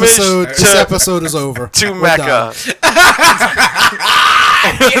 This episode is over. To We're Mecca. done.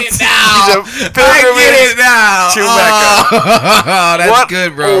 I get it now. I get it now. To Mecca. Oh, that's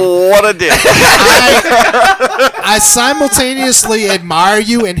good, bro. What a dick. I simultaneously admire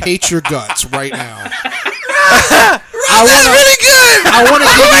you and hate your guts right now. That's really good. I want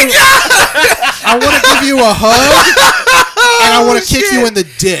to give you a hug, and I want to kick you in the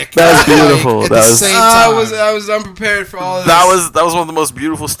dick. That was beautiful. At the same time. I was unprepared for all of this. That was one of the most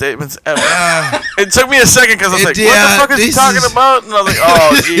beautiful statements ever. It took me a second because I was like, what the fuck is he talking about? And I was like,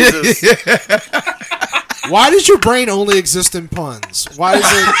 oh, Jesus. Why does your brain only exist in puns? Why is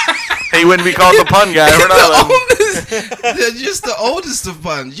it... He wouldn't be called the pun guy. We're not They're just the oldest of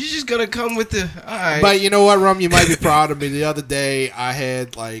puns. You're just gonna come with the. All right. But you know what, Rum? You might be proud of me. The other day, I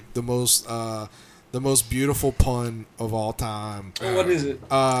had like the most beautiful pun of all time. Oh, what is it?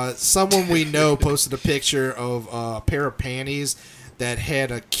 Someone we know posted a picture of a pair of panties that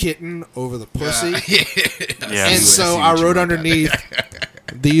had a kitten over the pussy. Yeah. And so I wrote underneath,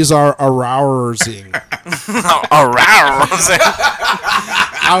 "These are arousing."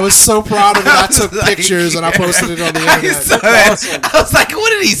 I was so proud of it. I took pictures and I posted it on the internet. Awesome. I was like, what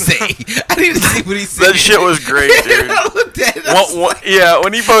did he say? I didn't see what he said. That shit was great, dude. I looked at it. Yeah,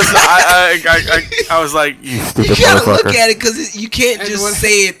 when he posted, I was like, you stupid You gotta motherfucker. look at it because you can't just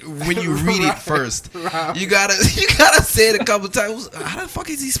say it when you read it first. You gotta say it a couple times. How the fuck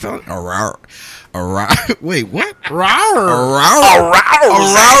is he spelling? Wait, what? Arousing?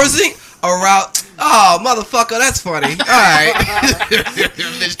 Oh, motherfucker, that's funny. All right.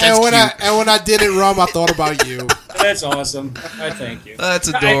 And when I did it, Rum, I thought about you. That's awesome. I thank you. That's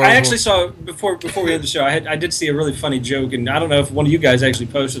adorable. I actually saw before we had the show. I did see a really funny joke, and I don't know if one of you guys actually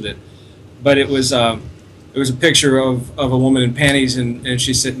posted it, but it was a picture of a woman in panties, and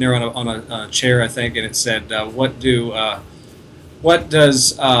she's sitting there on a chair, I think, and it said, "What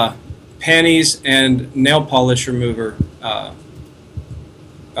does panties and nail polish remover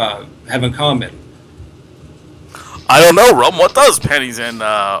have in common?" I don't know, Rum. What does panties and Wait,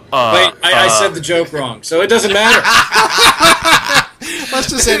 I said the joke wrong, so it doesn't matter. Let's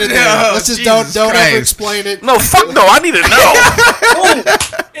just end it there. Let's just Jesus don't Christ. ever explain it. No, fuck no. I need to know.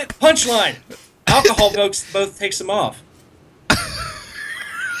 Punchline. Alcohol both takes them off.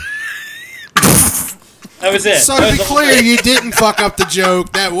 That was it. So to be clear, you didn't fuck up the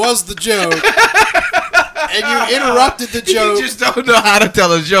joke. That was the joke. And you interrupted the joke. You just don't know how to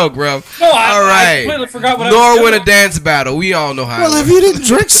tell a joke, bro. No, All right. I completely forgot what Nor I was win doing. a dance battle. We all know how. Well, if you didn't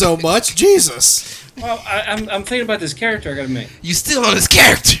drink so much, Jesus. Well, I'm thinking about this character I gotta make. You still on this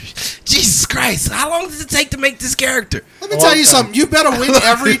character. Jesus Christ. How long does it take to make this character? Let me tell you something. You better win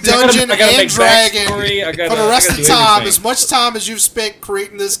every dungeon I gotta and make dragon backstory, for the rest of the time. everything. As much time as you've spent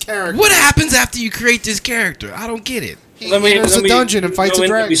creating this character. What happens after you create this character? I don't get it. He enters a dungeon and fights a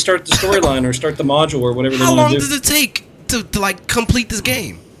dragon. We start the storyline or start the module or whatever they How want long to does do. it take to like complete this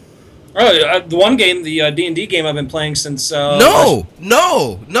game? The one game, the D&D game I've been playing since... No.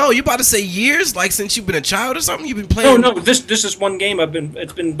 You're about to say years? Like since you've been a child or something? You've been playing... No, this is one game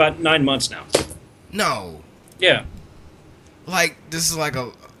it's been about 9 months now. No. Yeah. Like, this is like a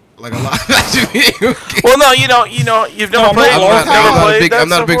lot. Well, no, you've never played. I'm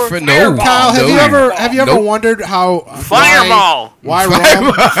not a big friend. No. Kyle, have you ever wondered how Fireball. Why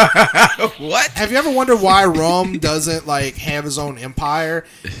Rum? What? Have you ever wondered why Rum doesn't like have his own empire?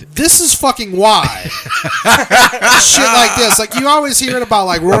 This is fucking why. Shit like this, like you always hear it about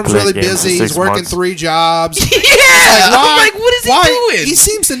like Rum's really busy. He's working 3 jobs. Yeah. I'm like, what is he doing? He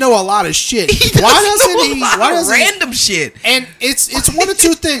seems to know a lot of shit. Why doesn't random shit? And it's one of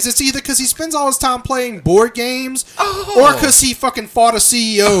two things. It's either because he spends all his time playing board games, or because he fucking fought a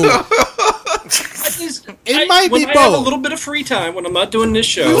CEO. It might be when I have a both. little bit of free time when I'm not doing this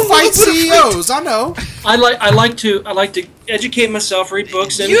show. You fight CEOs, I know. I like to educate myself, read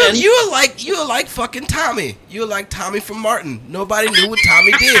books, and You are like fucking Tommy. You are like Tommy from Martin. Nobody knew what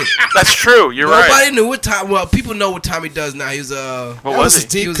Tommy did. That's true. You're right. Nobody knew what Tommy. Well, people know what Tommy does now. He's What was his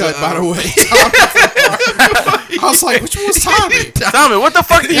deep was, cut, by the way. I was like, which one was Tommy? Tommy, what the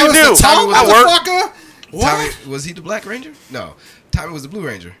fuck do you Was do? the Tom I work. motherfucker? What? Tommy, was he the Black Ranger? No, Tommy was the Blue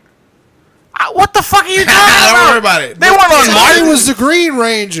Ranger. What the fuck are you talking Don't about? worry about it. They weren't on Tommy Martin. was the Green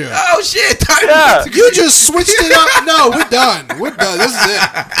Ranger. Oh shit, Tommy. Yeah. Was You just switched it up. No, we're done. We're done. This is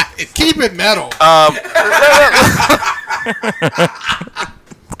it. Keep it metal.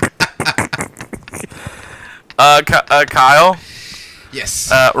 Kyle,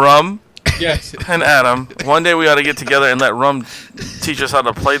 yes. Rum, Yes. and Adam, one day we ought to get together and let Rum teach us how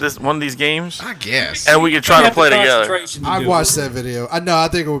to play one of these games. I guess. And we could try to play together. I'd watch that video. I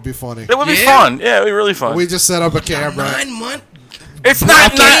think it would be funny. It would be fun. Yeah, it would be really fun. We just set up a camera. 9 months. It's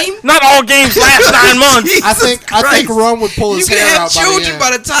not all games last 9 months. I think Rum would pull his hair out. You can have children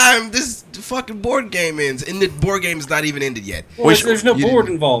by the time this fucking board game ends, and the board game is not even ended yet. Well, there's no board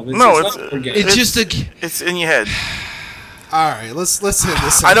involved. It's not a board game. It's just a. It's in your head. All right, let's hit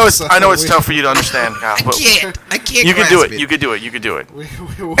this. I know it's tough for you to understand, Kyle, but I can't. You can do it. You can do it. You can do it.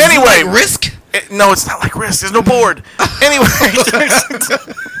 Anyway, Risk. No, it's not like Risk. There's no board. Anyway.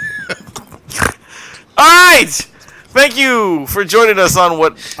 All right. Thank you for joining us on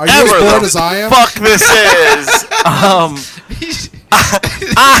whatever Are you as bored as I am? Fuck this is.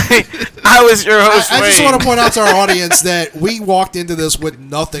 I was your host. I just want to point out to our audience that we walked into this with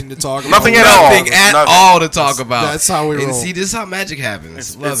nothing to talk about. Nothing at all to talk about. That's how we roll. And see, this is how magic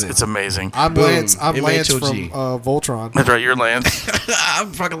happens. It's amazing. I'm Lance. I'm Lance from Voltron. That's right. You're Lance.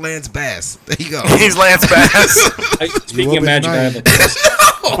 I'm fucking Lance Bass. There you go. He's Lance Bass. Speaking of magic, I have a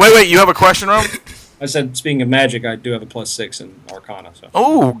Wait. You have a question, Rum? I said, speaking of magic, I do have a +6 in Arcana. So.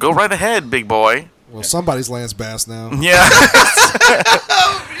 Oh, go right ahead, big boy. Well, somebody's Lance Bass now. Yeah.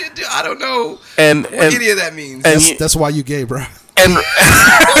 I don't know what any of that means. That's why you gay, bro. And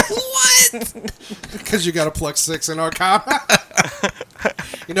what? Because you got a +6 in Arcana.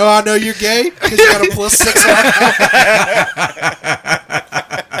 You know how I know you're gay? Because you got a +6 in Arcana.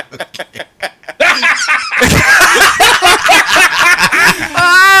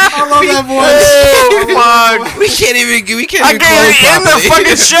 I love that voice. Oh, fuck. We can't even I can't even end the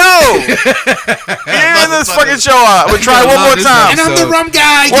fucking show. End this fucking show out. We'll try one more time. And I'm the rum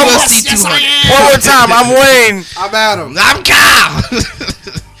guy. One more time. I'm Wayne. I'm Adam. I'm Kyle.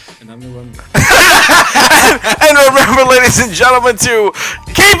 And I'm the rum guy. And remember, ladies and gentlemen, to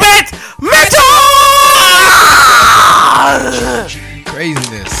keep it metal.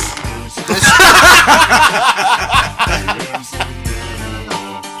 Craziness.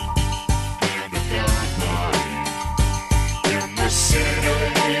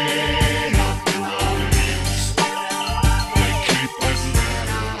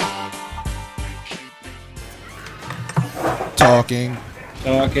 Talking.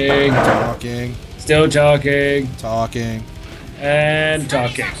 Still talking. And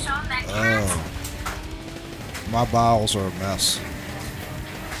talking. Oh. My bowels are a mess.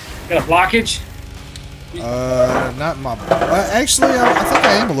 Got a blockage? Not my. Actually, I think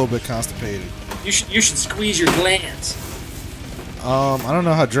I am a little bit constipated. You should squeeze your glands. I don't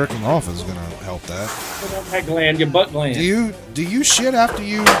know how jerking off is gonna help that. That gland, your butt gland. Do you shit after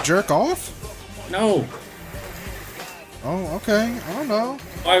you jerk off? No. Oh, okay. I don't know.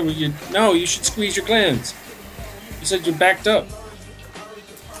 Why would you? No, you should squeeze your glands. You said you're backed up.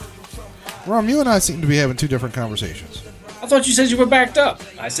 Rom, you and I seem to be having two different conversations. I thought you said you were backed up.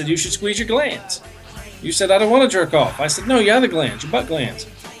 I said you should squeeze your glands. You said I don't want to jerk off. I said no, your other glands, your butt glands.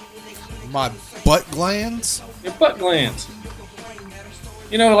 My butt glands? Your butt glands.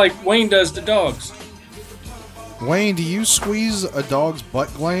 You know, like Wayne does to dogs. Wayne, do you squeeze a dog's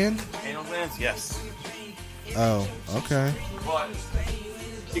butt gland? Anal glands, yes. Oh, okay. But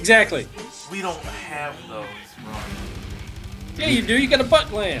exactly. We don't have those, Ron. Yeah, you do. You got a butt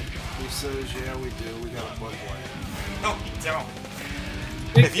gland. He says, yeah, we do. We got a butt gland. No, you don't.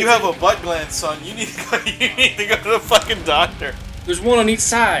 If you have a butt gland, son, you need to go to the fucking doctor. There's one on each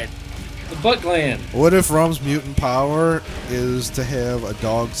side. The butt gland. What if Rum's mutant power is to have a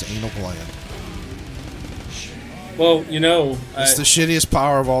dog's anal gland? Well, you know, it's the shittiest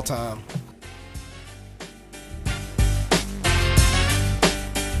power of all time.